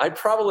I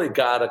probably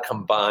got a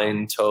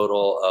combined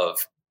total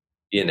of,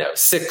 you know,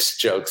 6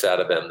 jokes out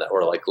of them that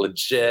were like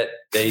legit.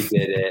 They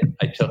did it.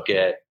 I took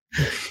it.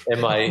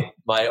 And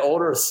my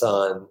older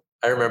son,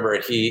 I remember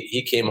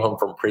he came home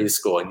from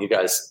preschool, and you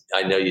guys,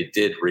 I know you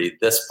did read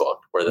this book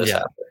where this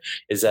happened,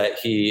 is that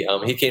he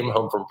came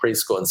home from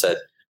preschool and said,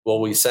 well,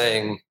 we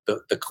sang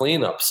the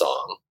cleanup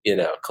song, you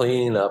know,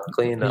 clean up.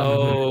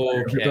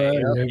 Oh,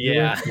 okay.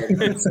 Yeah.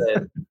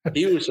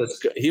 He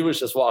was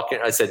just walking.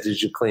 I said,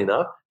 did you clean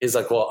up? He's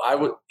like, well,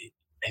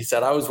 he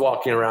said, I was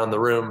walking around the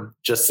room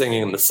just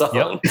singing the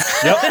song.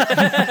 Yep.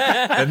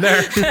 And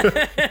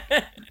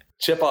there.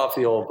 Chip off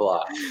the old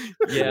block.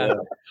 Yeah. You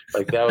know?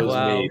 Like that was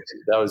me.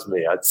 That was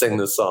me. I'd sing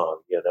the song,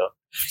 you know?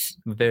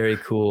 Very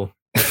cool.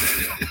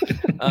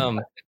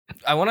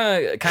 I want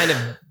to kind of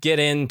get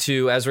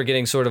into, as we're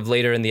getting sort of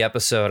later in the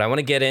episode, I want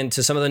to get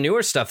into some of the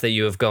newer stuff that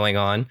you have going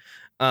on.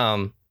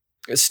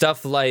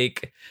 Stuff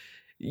like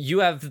you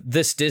have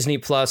this Disney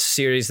Plus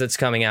series that's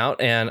coming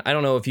out, and I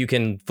don't know if you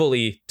can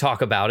fully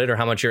talk about it or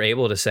how much you're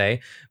able to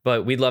say,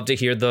 but we'd love to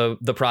hear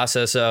the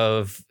process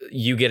of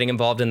you getting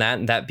involved in that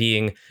and that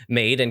being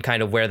made and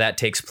kind of where that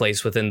takes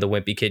place within the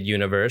Wimpy Kid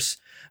universe.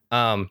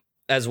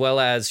 As well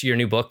as your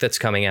new book that's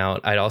coming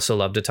out, I'd also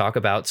love to talk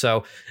about.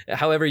 So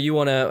however you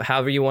want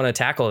to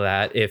tackle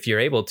that, if you're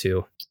able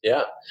to.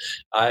 Yeah,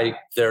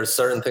 there are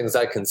certain things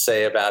I can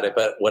say about it,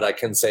 but what I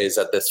can say is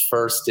that this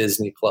first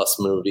Disney Plus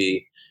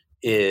movie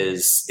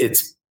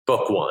it's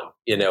book 1.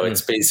 You know,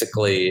 it's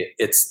basically,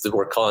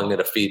 we're calling it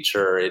a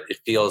feature. It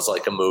feels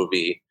like a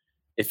movie.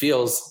 It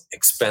feels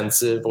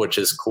expensive, which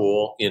is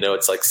cool. You know,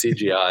 it's like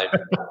CGI.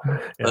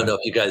 I don't know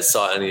if you guys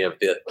saw any of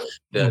the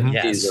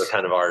teaser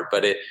kind of art,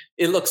 but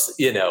it looks,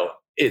 you know,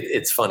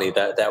 it's funny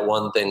that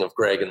one thing of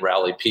Greg and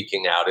Rowley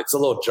peeking out. It's a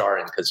little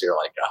jarring because you're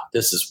like, oh,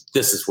 this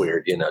is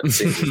weird, you know,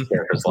 seeing these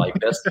characters like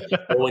this.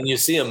 But when you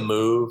see them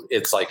move,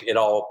 it's like it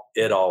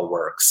all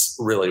works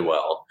really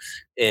well,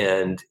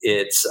 and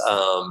it's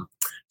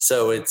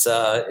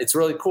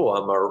really cool.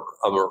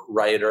 I'm a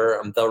writer.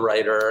 I'm the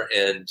writer,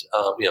 and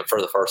you know,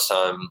 for the first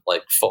time,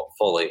 like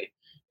fully,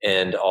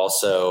 and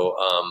also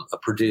a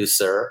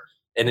producer.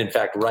 And in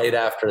fact, right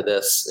after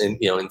this, in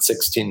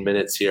 16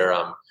 minutes here,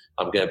 I'm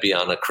going to be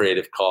on a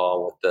creative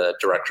call with the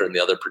director and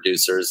the other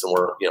producers, and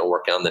we're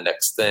working on the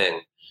next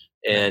thing.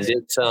 And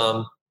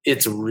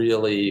it's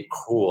really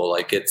cool.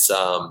 Like it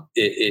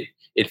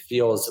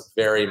feels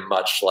very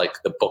much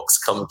like the books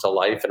come to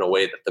life in a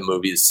way that the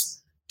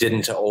movies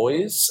didn't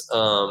always.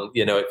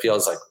 You know, it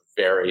feels like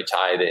very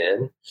tied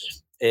in,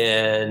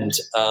 and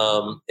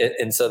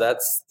so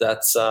that's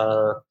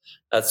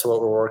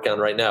what we're working on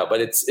right now. But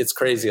it's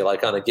crazy.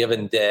 Like on a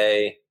given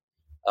day,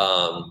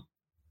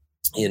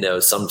 you know,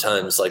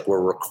 sometimes like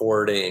we're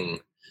recording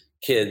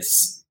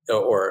kids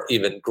or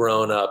even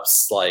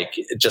grown-ups, like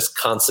just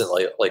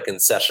constantly, like in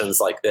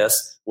sessions like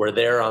this, where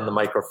they're on the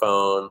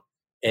microphone,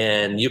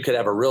 and you could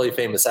have a really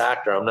famous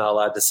actor. I'm not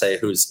allowed to say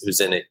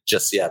who's in it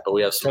just yet, but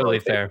we have some totally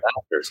really famous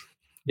actors.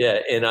 Yeah.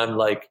 And I'm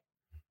like,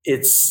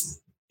 it's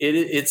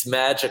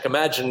magic.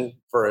 Imagine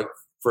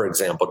for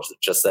example,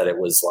 just that it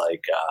was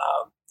like,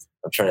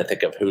 I'm trying to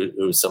think of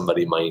who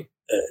somebody might,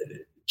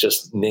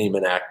 just name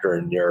an actor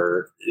in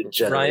your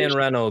generation.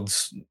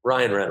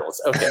 Ryan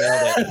Reynolds. Okay.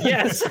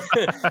 Yes.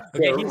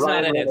 Okay, he's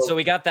not in it, so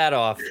we got that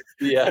off.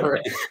 Yeah,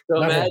 right.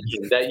 So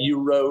imagine that you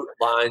wrote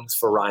lines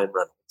for Ryan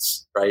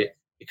Reynolds, right?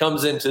 He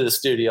comes into the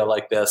studio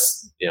like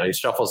this, you know, he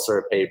shuffles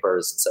through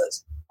papers and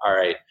says, all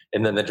right.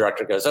 And then the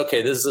director goes,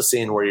 okay, this is a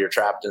scene where you're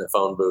trapped in a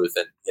phone booth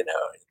and, you know,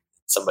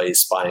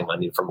 somebody's spying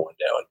on you from a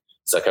window. And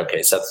it's like,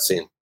 okay, set the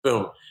scene.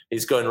 Boom.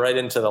 He's going right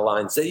into the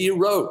lines that you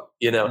wrote,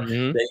 you know,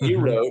 that you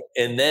wrote,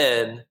 and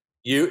then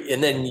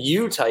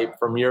you type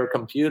from your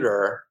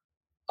computer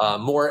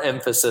more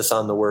emphasis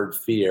on the word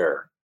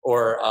fear,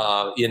 or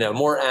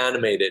more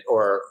animated,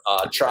 or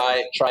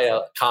try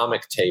a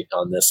comic take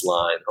on this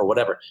line, or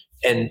whatever.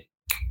 And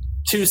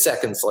 2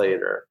 seconds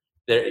later,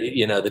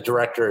 the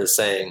director is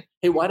saying,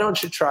 "Hey, why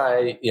don't you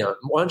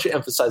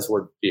emphasize the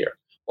word fear?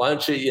 Why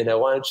don't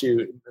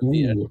you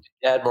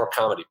add more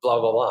comedy? Blah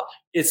blah blah."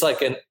 It's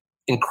like an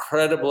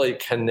incredibly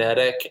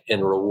kinetic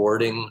and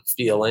rewarding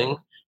feeling.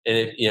 And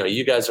if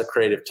you guys are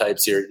creative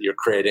types, you're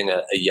creating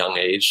a young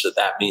age, so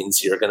that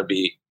means you're going to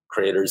be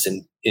creators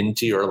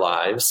into your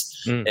lives.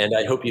 And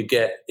I hope you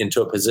get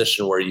into a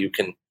position where you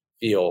can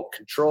feel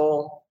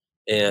control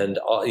and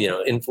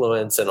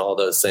influence and all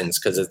those things,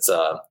 because it's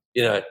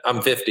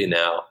I'm 50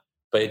 now,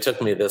 but it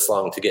took me this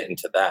long to get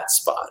into that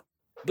spot.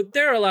 But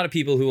there are a lot of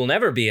people who will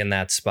never be in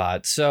that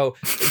spot. So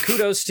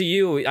kudos to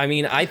you. I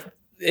mean,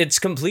 it's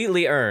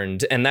completely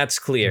earned, and that's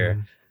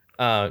clear,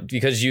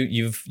 because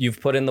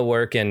you've put in the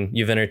work and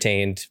you've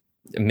entertained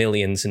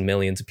millions and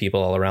millions of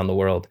people all around the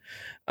world.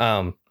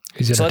 So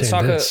let's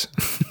talk.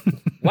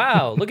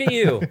 Wow, look at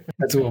you.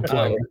 That's a well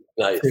played.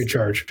 Nice. Free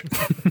charge.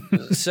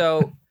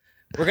 So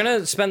we're going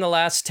to spend the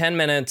last 10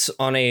 minutes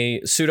on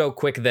a pseudo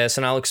quick this,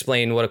 and I'll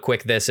explain what a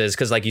quick this is,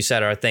 because like you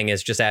said, our thing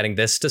is just adding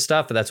this to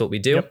stuff, and that's what we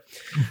do. Yep.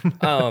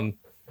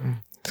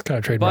 It's kind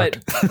of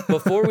trademarked. But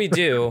before we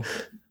do,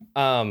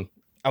 I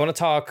want to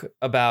talk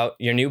about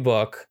your new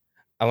book.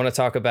 I want to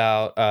talk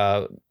about,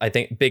 I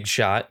think, Big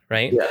Shot,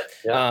 right?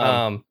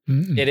 Yeah.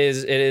 It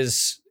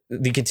is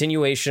the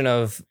continuation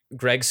of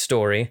Greg's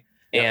story.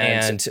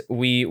 And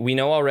we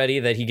know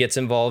already that he gets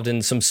involved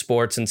in some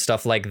sports and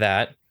stuff like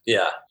that.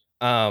 Yeah.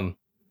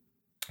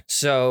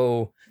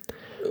 So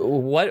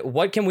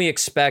what can we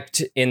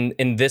expect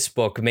in this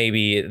book,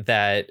 maybe,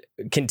 that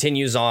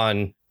continues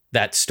on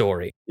that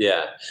story?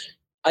 Yeah.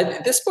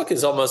 This book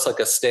is almost like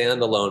a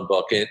standalone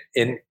book.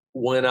 And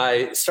when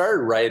I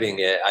started writing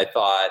it, I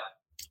thought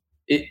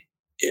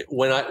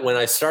when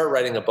I start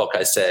writing a book,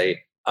 I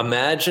say,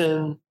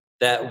 imagine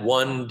that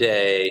one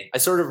day, I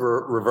sort of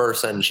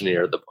reverse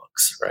engineer the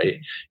books, right?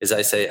 Is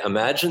I say,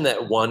 imagine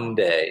that one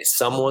day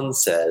someone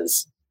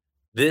says,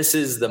 this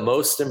is the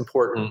most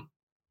important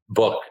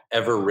book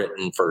ever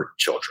written for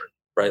children,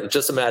 right?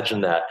 Just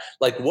imagine that.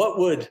 Like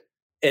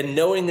and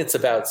knowing it's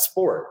about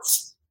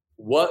sports,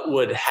 what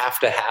would have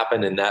to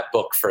happen in that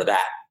book for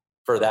that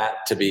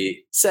to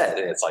be said?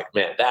 And it's like,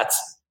 man, that's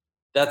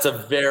a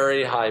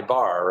very high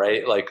bar,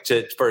 right? Like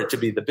for it to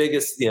be the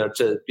biggest,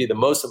 to be the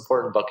most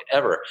important book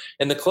ever.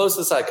 And the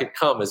closest I could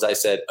come is I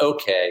said,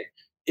 okay,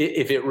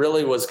 if it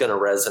really was going to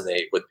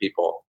resonate with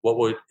people,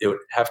 it would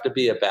have to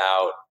be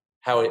about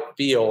how it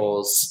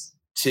feels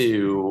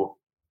to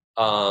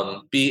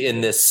be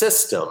in this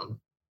system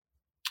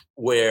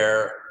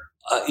where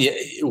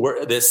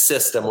this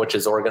system, which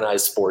is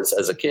organized sports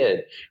as a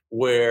kid,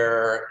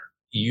 where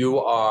you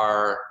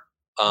are,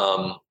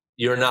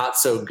 you're not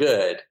so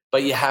good,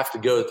 but you have to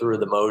go through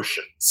the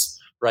motions,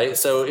 right?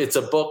 So it's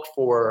a book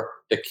for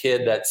the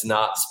kid that's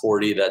not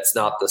sporty, that's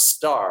not the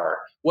star.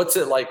 What's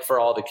it like for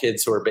all the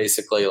kids who are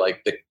basically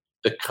like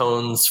the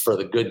cones for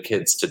the good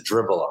kids to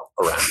dribble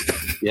around,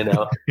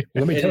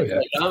 Let me tell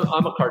you.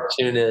 I'm a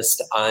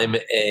cartoonist. I'm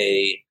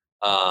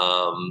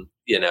I'm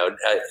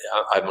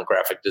a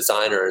graphic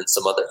designer and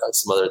some other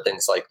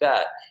things like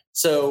that.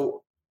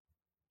 So,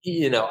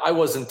 I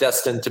wasn't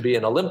destined to be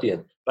an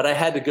Olympian, but I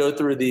had to go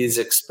through these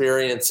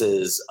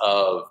experiences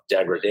of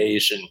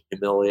degradation,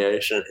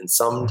 humiliation, and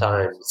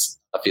sometimes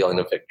a feeling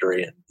of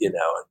victory and, and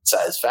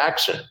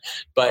satisfaction.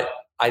 But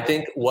I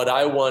think what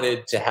I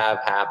wanted to have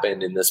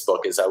happen in this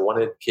book is I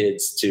wanted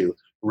kids to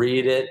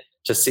read it,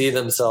 to see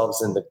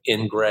themselves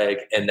in Greg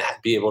and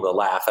be able to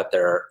laugh at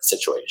their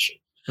situation.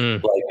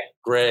 Like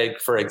Greg,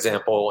 for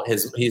example,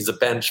 he's a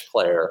bench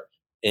player,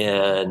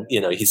 and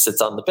he sits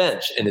on the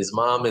bench, and his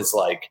mom is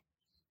like,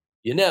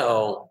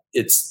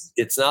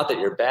 it's not that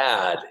you're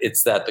bad,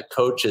 it's that the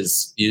coach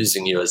is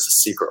using you as a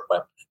secret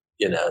weapon.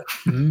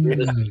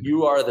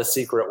 You are the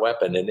secret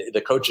weapon, and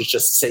the coach is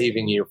just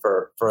saving you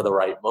for the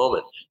right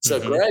moment. So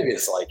Greg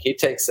is like, he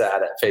takes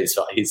that at face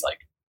value. He's like,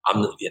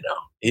 I'm the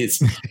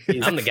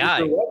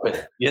guy.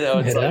 Weapon.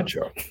 It's like,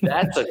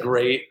 that's a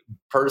great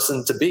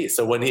person to be.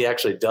 So when he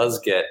actually does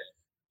get,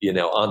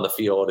 on the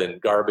field in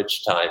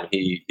garbage time,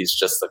 he's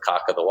just the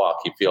cock of the walk.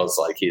 He feels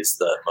like he's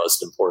the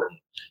most important,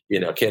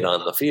 kid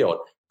on the field.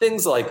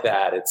 Things like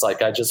that. It's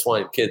like, I just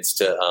want kids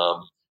to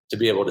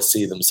be able to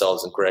see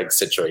themselves in Greg's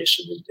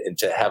situation and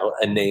to have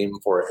a name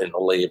for it and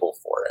a label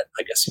for it,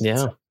 I guess.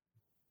 Yeah.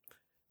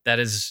 That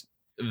is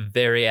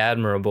very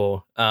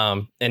admirable,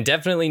 and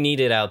definitely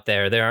needed out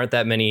there. There aren't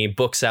that many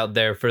books out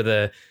there for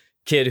the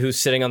kid who's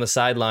sitting on the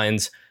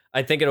sidelines.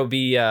 I think it'll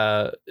be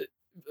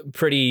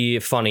pretty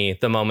funny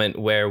the moment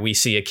where we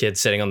see a kid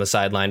sitting on the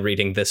sideline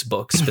reading this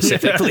book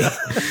specifically.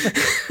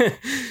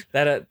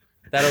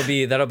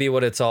 That'll be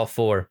what it's all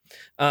for.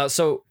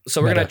 So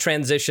we're going to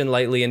transition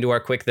lightly into our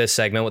Quick This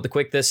segment. What the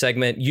Quick This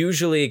segment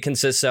usually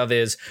consists of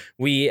is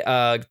we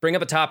bring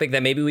up a topic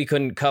that maybe we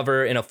couldn't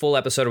cover in a full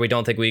episode, or we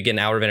don't think we get an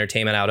hour of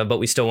entertainment out of, but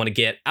we still want to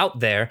get out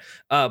there.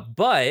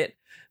 But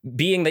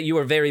being that you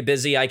were very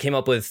busy, I came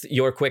up with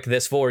your quick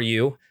this for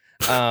you.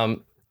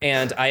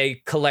 And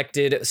I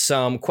collected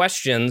some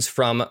questions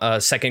from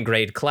a second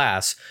grade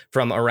class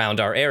from around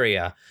our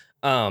area.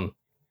 And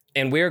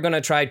we're going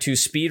to try to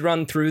speed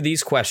run through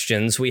these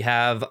questions. We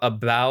have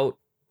about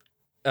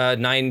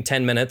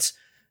 9-10 minutes.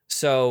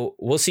 So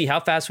we'll see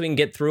how fast we can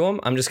get through them.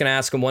 I'm just going to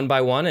ask them one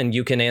by one, and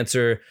you can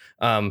answer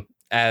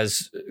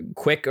as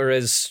quick or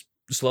as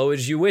slow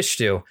as you wish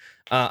to.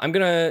 I'm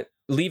going to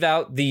leave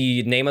out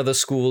the name of the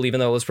school, even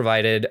though it was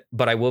provided,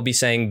 but I will be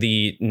saying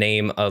the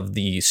name of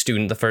the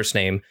student, the first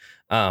name,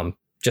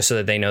 just so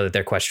that they know that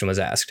their question was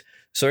asked.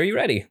 So are you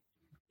ready?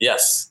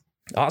 Yes.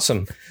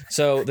 Awesome.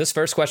 So this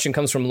first question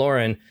comes from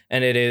Lauren,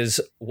 and it is,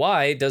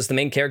 why does the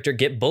main character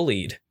get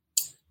bullied?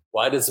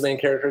 Why does the main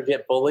character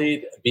get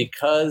bullied?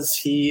 Because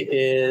he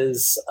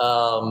is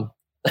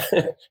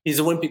he's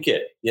a wimpy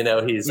kid. You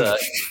know, he's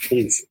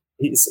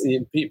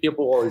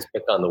people always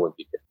pick on the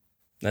wimpy kid.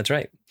 That's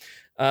right.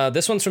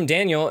 This one's from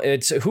Daniel.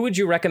 It's, who would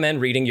you recommend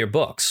reading your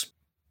books?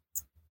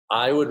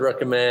 I would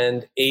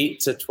recommend 8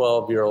 to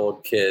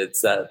 12-year-old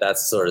kids.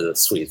 That's sort of the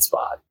sweet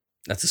spot.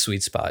 That's a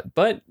sweet spot.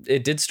 But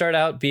it did start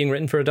out being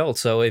written for adults.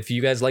 So if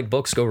you guys like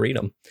books, go read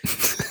them.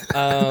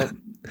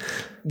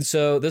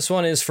 So this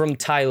one is from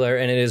Tyler,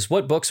 and it is,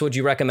 what books would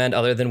you recommend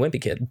other than Wimpy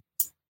Kid?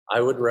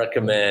 I would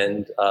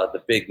recommend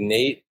the Big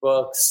Nate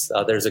books.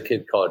 There's a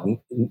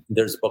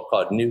book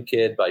called New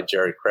Kid by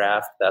Jerry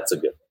Craft. That's a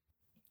good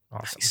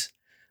one. Awesome.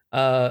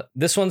 Nice.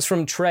 This one's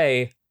from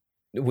Trey.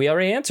 We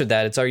already answered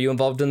that. It's, are you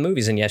involved in the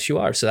movies? And yes, you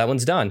are. So that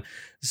one's done.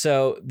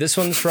 So this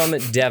one's from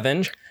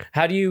Devin.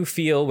 How do you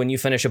feel when you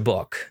finish a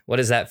book? What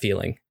is that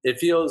feeling? It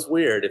feels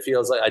weird. It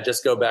feels like I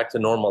just go back to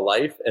normal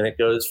life, and it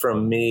goes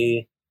from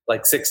me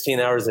like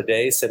 16 hours a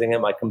day sitting at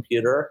my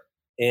computer,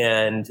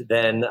 and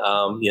then,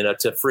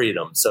 to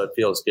freedom. So it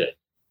feels good.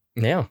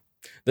 Yeah.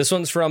 This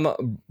one's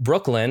from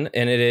Brooklyn,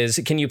 and it is,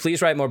 can you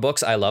please write more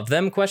books? I love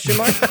them, ?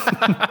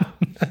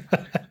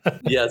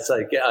 Yes,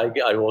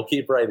 I will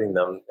keep writing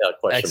them.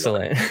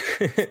 Excellent.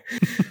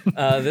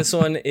 This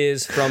one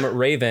is from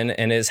Raven,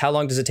 and is, how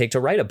long does it take to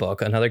write a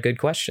book? Another good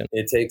question.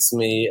 It takes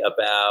me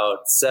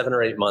about 7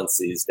 or 8 months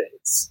these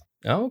days.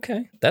 Oh,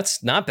 okay.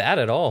 That's not bad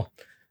at all.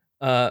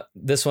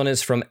 This one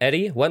is from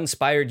Eddie. What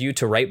inspired you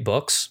to write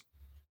books?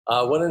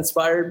 What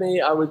inspired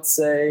me, I would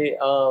say,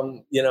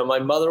 my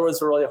mother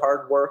was a really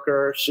hard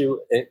worker. She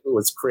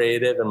was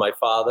creative, and my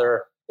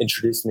father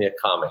introduced me to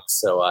comics.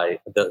 So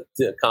the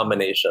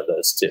combination of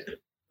those two.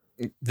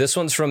 This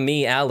one's from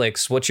me,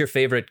 Alex. What's your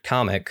favorite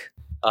comic?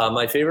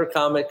 My favorite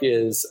comic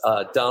is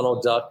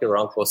Donald Duck or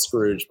Uncle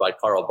Scrooge by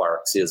Carl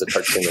Barks. He is a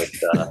cartoonist.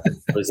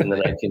 It was in the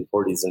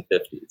 1940s and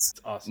 50s.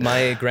 Awesome.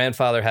 My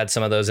grandfather had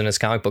some of those in his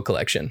comic book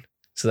collection.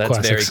 So that's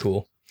Classics. Very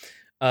cool.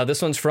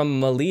 This one's from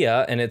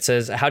Malia, and it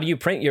says, how do you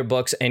print your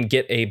books and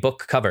get a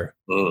book cover?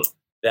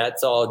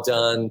 That's all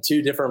done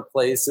 2 different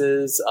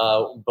places,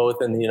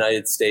 both in the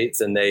United States,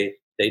 and they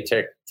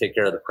take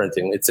care of the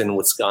printing. It's in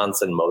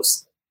Wisconsin,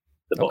 most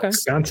the books. Okay.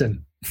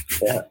 Wisconsin.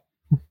 Yeah.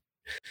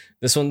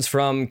 This one's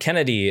from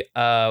Kennedy.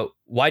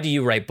 Why do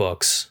you write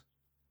books?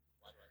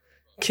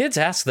 Kids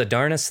ask the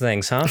darnest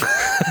things, huh?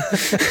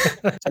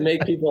 To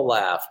make people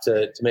laugh,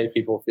 to make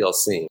people feel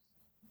seen.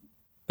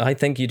 I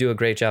think you do a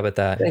great job at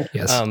that. Thank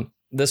you. Yes.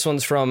 This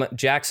one's from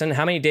Jackson.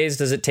 How many days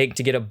does it take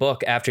to get a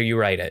book after you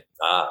write it?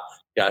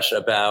 Gosh,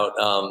 about,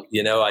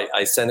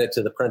 I sent it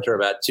to the printer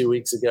about 2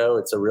 weeks ago.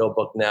 It's a real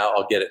book now.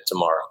 I'll get it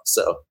tomorrow.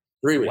 So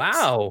 3 weeks.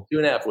 Wow.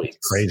 2.5 weeks.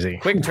 Crazy.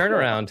 Quick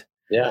turnaround.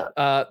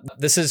 Yeah.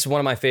 This is one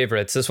of my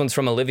favorites. This one's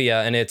from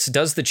Olivia, and it's,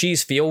 does the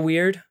cheese feel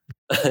weird?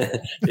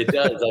 It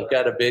does. I've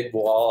got a big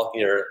wall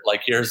here.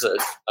 Like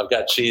I've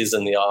got cheese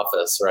in the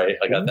office, right?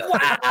 I got that.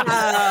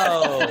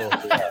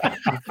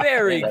 Wow.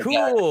 Very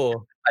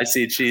cool. I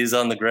see cheese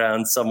on the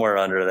ground somewhere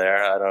under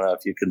there. I don't know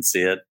if you can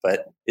see it,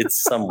 but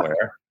it's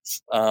somewhere.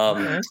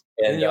 And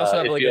you also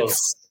have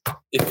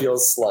it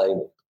feels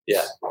slimy.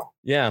 Yeah.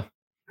 Yeah.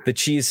 The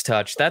cheese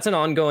touch. That's an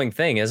ongoing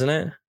thing, isn't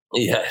it?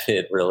 Yeah,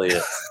 it really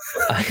is.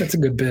 That's a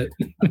good bit.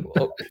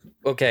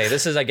 Okay,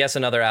 this is, I guess,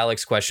 another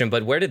Alex question,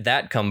 but where did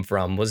that come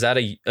from? Was that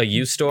a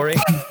you story?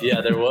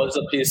 Yeah, there was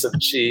a piece of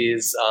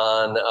cheese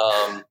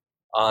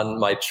on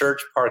my church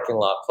parking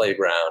lot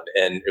playground,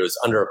 and it was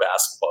under a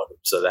basketball hoop,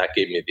 so that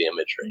gave me the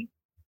imagery.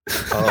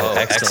 Oh,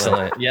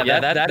 excellent.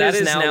 Yeah, that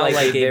is now like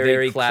a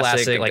very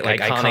classic, like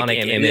iconic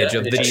image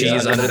of the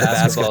cheese under the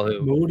basketball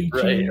hoop.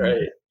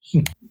 Right.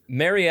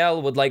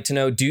 Marielle would like to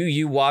know, do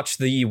you watch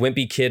the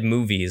Wimpy Kid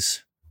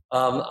movies?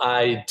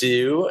 I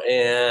do.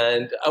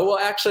 And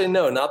actually,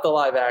 no, not the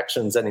live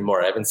actions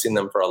anymore. I haven't seen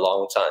them for a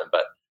long time,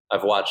 but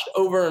I've watched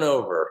over and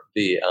over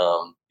the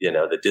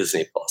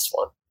Disney Plus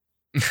one.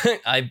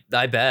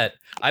 I bet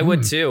I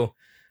would too.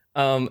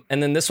 And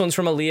then this one's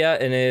from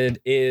Aaliyah, and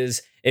it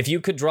is, if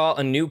you could draw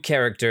a new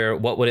character,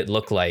 what would it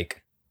look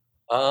like?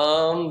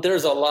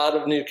 There's a lot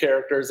of new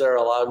characters. There are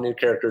a lot of new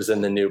characters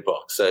in the new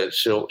book. So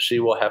she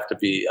will have to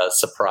be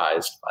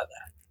surprised by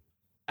that.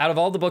 Out of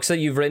all the books that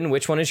you've written,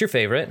 which one is your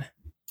favorite?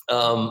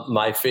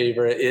 My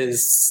favorite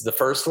is the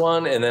first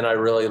one. And then I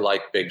really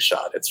like Big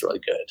Shot. It's really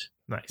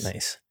good.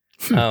 Nice.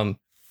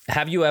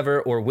 Have you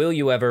ever or will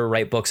you ever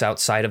write books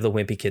outside of the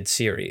Wimpy Kid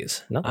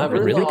series? No, I've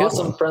really written good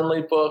awesome, one.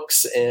 friendly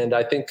books, and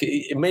I think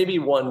maybe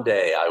one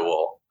day I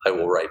will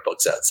write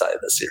books outside of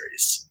the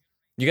series.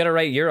 You got to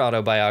write your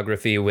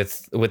autobiography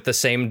with the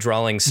same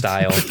drawing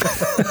style.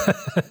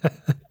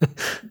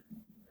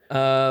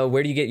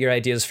 Where do you get your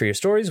ideas for your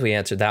stories? We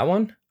answered that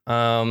one.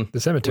 The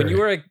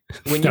cemetery.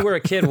 When you were a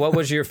kid, what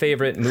was your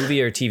favorite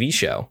movie or TV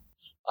show?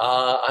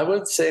 I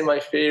would say my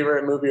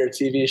favorite movie or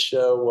TV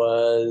show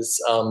was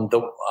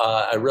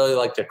I really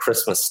liked A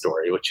Christmas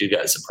Story, which you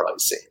guys have probably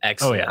seen.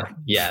 Excellent. Oh, yeah.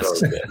 Yes.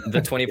 So good.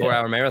 The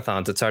 24-hour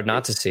marathons. It's hard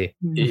not to see.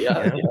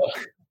 Yeah.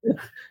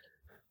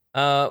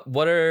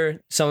 What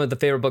are some of the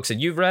favorite books that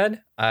you've read?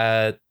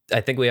 I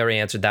think we already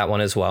answered that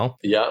one as well.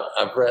 Yeah,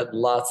 I've read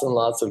lots and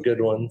lots of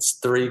good ones.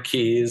 Three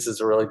Keys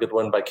is a really good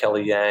one by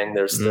Kelly Yang.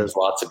 There's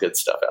lots of good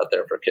stuff out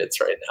there for kids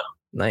right now.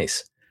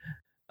 Nice.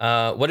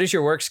 What is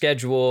your work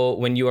schedule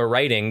when you are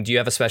writing? Do you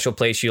have a special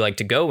place you like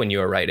to go when you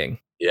are writing?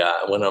 Yeah,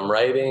 when I'm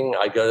writing,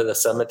 I go to the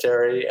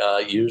cemetery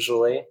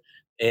usually,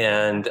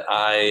 and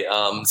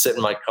I sit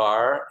in my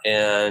car,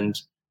 and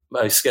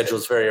my schedule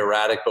is very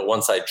erratic. But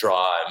once I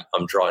draw,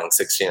 I'm drawing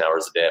 16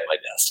 hours a day at my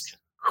desk.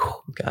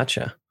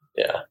 Gotcha.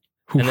 Yeah.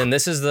 And then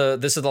this is the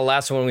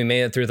last one. We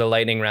made it through the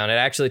lightning round. It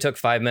actually took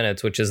 5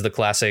 minutes, which is the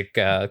classic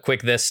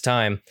quick this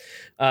time.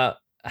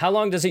 How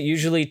long does it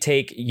usually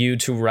take you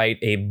to write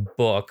a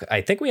book? I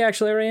think we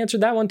actually already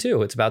answered that one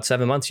too. It's about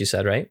 7 months, you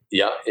said, right?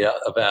 Yeah,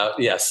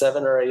 about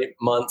 7 or 8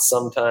 months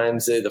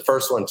sometimes. The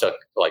first one took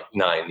like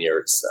 9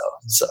 years though.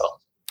 So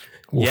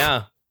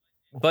yeah,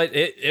 but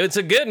it's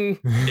a good one.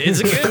 It's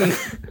a good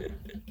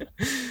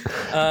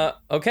one.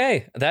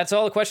 Okay, that's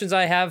all the questions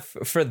I have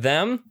for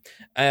them.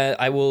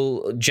 I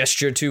will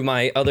gesture to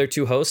my other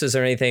two hosts. Is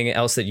there anything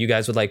else that you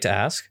guys would like to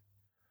ask?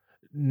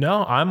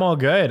 No, I'm all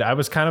good. I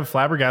was kind of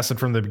flabbergasted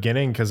from the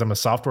beginning because I'm a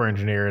software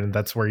engineer and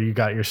that's where you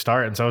got your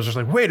start. And so I was just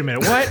like, wait a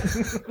minute, what?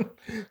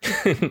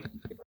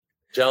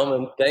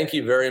 Gentlemen, thank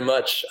you very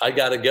much. I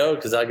got to go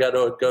because I got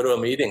to go to a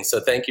meeting. So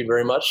thank you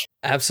very much.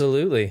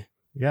 Absolutely.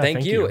 Yeah,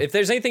 thank you. If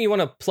there's anything you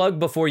want to plug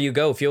before you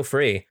go, feel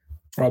free.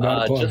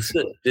 Just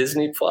the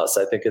Disney Plus.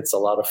 I think it's a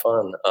lot of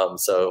fun.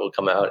 So it will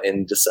come out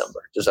in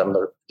December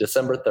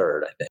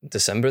 3rd, I think.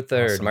 December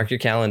 3rd. Awesome. Mark your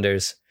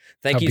calendars.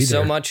 Thank you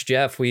so much,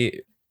 Jeff.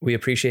 We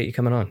appreciate you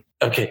coming on.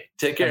 Okay.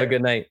 Take care. Have a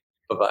good night.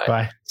 Bye-bye.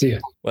 Bye. See ya.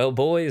 Well,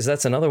 boys,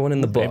 that's another one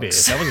in the Maybe.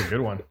 books. That was a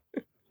good one.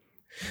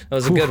 That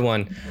was a good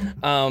one.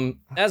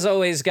 As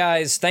always,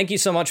 guys, thank you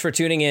so much for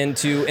tuning in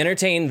to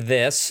entertain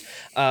this.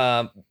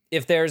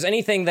 If there's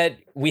anything that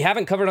we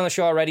haven't covered on the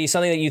show already,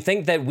 something that you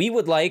think that we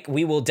would like,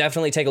 we will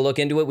definitely take a look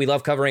into it. We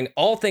love covering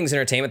all things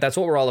entertainment. That's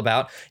what we're all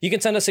about. You can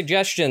send us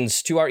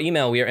suggestions to our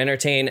email. We are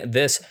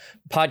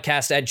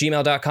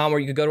entertainthispodcast@gmail.com, or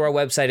you could go to our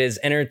website is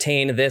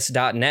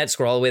entertainthis.net.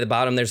 Scroll all the way to the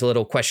bottom. There's a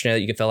little questionnaire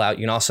that you can fill out.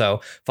 You can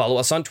also follow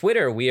us on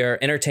Twitter. We are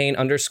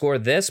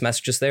entertain_this.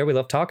 Message us there. We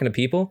love talking to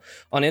people.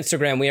 On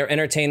Instagram, we are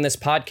entertain this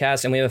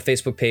podcast, and we have a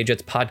Facebook page.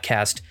 It's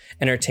podcast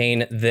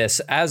entertain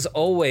this. As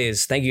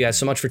always, thank you guys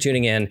so much for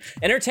tuning in.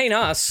 Entertain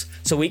us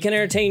so we can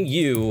entertain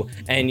you,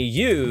 and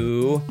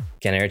you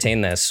can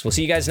entertain this. We'll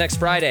see you guys next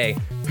Friday.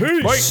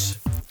 Peace.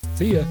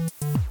 See ya.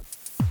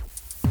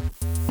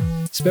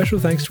 Special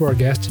thanks to our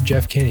guest,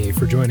 Jeff Kinney,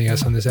 for joining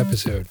us on this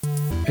episode.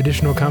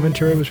 Additional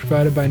commentary was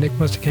provided by Nick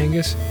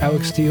Mustakangas,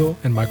 Alex Steele,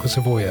 and Michael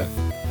Savoya.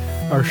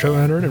 Our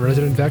showrunner and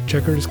resident fact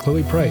checker is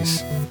Chloe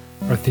Price.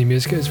 Our theme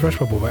music is Fresh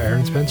Bubble by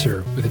Aaron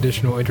Spencer, with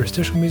additional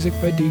interstitial music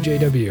by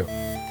DJW.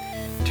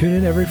 Tune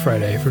in every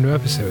Friday for new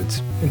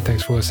episodes, and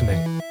thanks for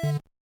listening.